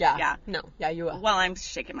 I'm not. Yeah. Yeah. No. Yeah, you will. Well, I'm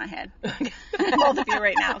shaking my head. Both of you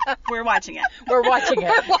right now. We're watching it. We're watching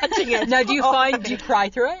it. We're watching it. Now, do you cry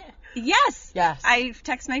through it? Yes. Yes. I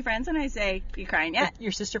text my friends and I say, you crying yet?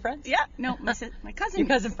 Your sister friends? Yeah. No, my cousin. Your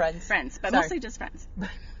cousin friends. Friends, but Sorry. mostly just friends.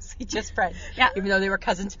 Just friends. Yeah. Even though they were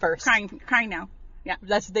cousins first. Crying now. Yeah.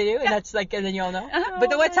 That's what they do, and that's like, and then you all know. Oh,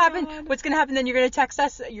 But then what's my happened? God. What's gonna happen? Then you're gonna text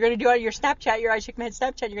us. You're gonna do it on your Snapchat, your I shake my head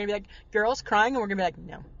Snapchat. You're gonna be like, girls crying, and we're gonna be like,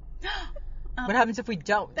 no. What happens if we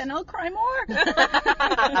don't? Then I'll cry more.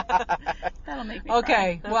 That'll make me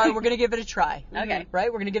Okay, cry. well, we're gonna give it a try. Okay.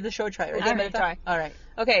 Right? We're gonna give the show a try. Right? We'll give it a try. All right.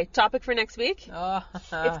 Okay. Topic for next week.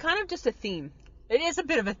 It's It's kind of just a theme. it is a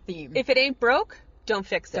bit of a theme. If it ain't broke, don't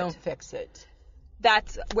fix it. don't fix it.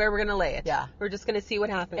 That's where we're gonna lay it. Yeah. We're just gonna see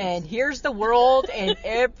what happens. And here's the world, and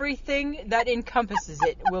everything that encompasses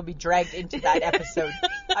it will be dragged into that episode.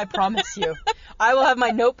 I promise you. I will have my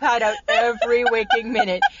notepad out every waking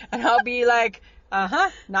minute, and I'll be like,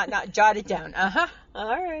 not jot it down.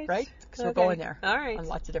 all right. Right? Because we're Okay. going there. All right. On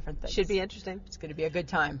lots of different things. Should be interesting. It's going to be a good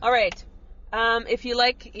time. All right. If you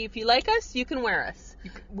like us, you can wear us.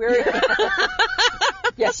 We're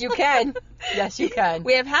yes, you can. Yes, you can.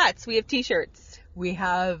 We have hats. We have T-shirts. We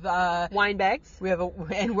have Wine bags.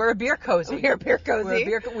 and we're a beer cozy. We're a beer cozy.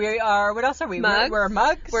 We're a beer. We are. What else are we? Mugs. We're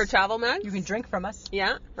mugs. We're travel mugs. You can drink from us.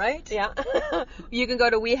 Yeah. Right? Yeah. You can go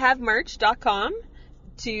to wehavemerch.com.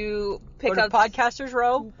 to Go pick to up Podcasters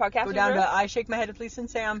Row. Podcasters Go down Row. to I Shake My Head with Lisa and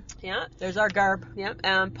Sam. Yeah, There's our garb. yeah.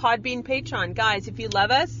 Podbean, Patreon, guys. If you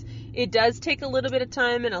love us, it does take a little bit of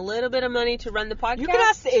time and a little bit of money to run the podcast. You can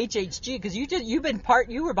ask the HHG because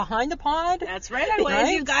you were behind the pod. That's right, I was.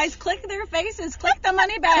 Right? You guys click their faces. Click the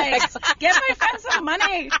money bags. Give my friends some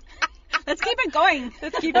money. Let's keep it going.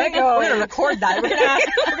 Let's keep We're it going. gonna record that. We're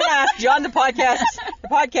gonna ask John, the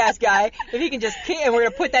podcast guy, if he can just and we're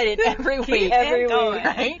gonna put that in every week. every going. week.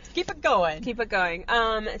 Right? Keep it going. Keep it going.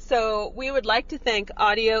 So we would like to thank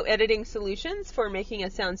Audio Editing Solutions for making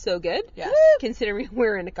us sound so good. Yes. Considering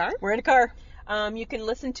we're in a car. We're in a car. You can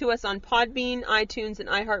listen to us on Podbean, iTunes, and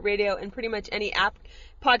iHeartRadio, and pretty much any app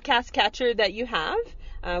podcast catcher that you have.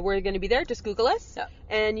 We're going to be there. Just Google us. Yep.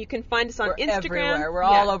 And you can find us on We're Instagram. everywhere. We're Yeah,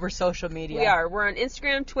 all over social media. We are. We're on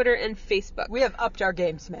Instagram, Twitter, and Facebook. We have upped our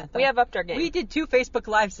game, Samantha. We have upped our game. We did 2 Facebook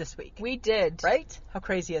Lives this week. We did. Right? How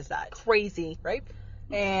crazy is that? Crazy. Right?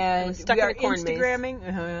 And was stuck we in are a corn maze.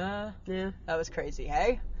 Instagramming. Yeah. That was crazy,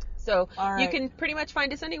 hey? So All you right. can pretty much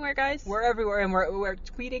find us anywhere, guys. We're everywhere, and we're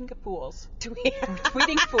tweeting fools.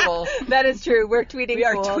 Tweeting fools. That is true. We're tweeting. We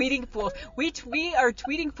are fools. tweeting fools. We are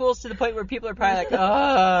tweeting fools to the point where people are probably like,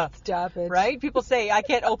 ugh. Stop it. Right? People say, I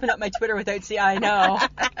can't open up my Twitter without seeing, I know.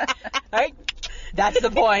 Right? That's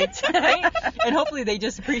the point. Right? And hopefully they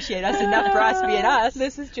just appreciate us enough for us being us.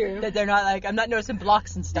 This is true. That they're not like, I'm not noticing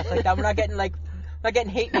blocks and stuff like that. We're not getting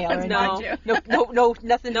hate mail or anything. No.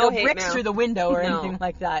 Nothing, No no hate bricks mail. through the window or No. anything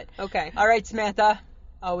like that. Okay. All right, Samantha.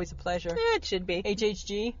 Always a pleasure. It should be.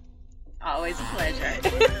 HHG. Always a pleasure.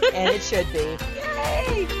 And it should be.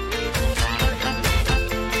 Yay!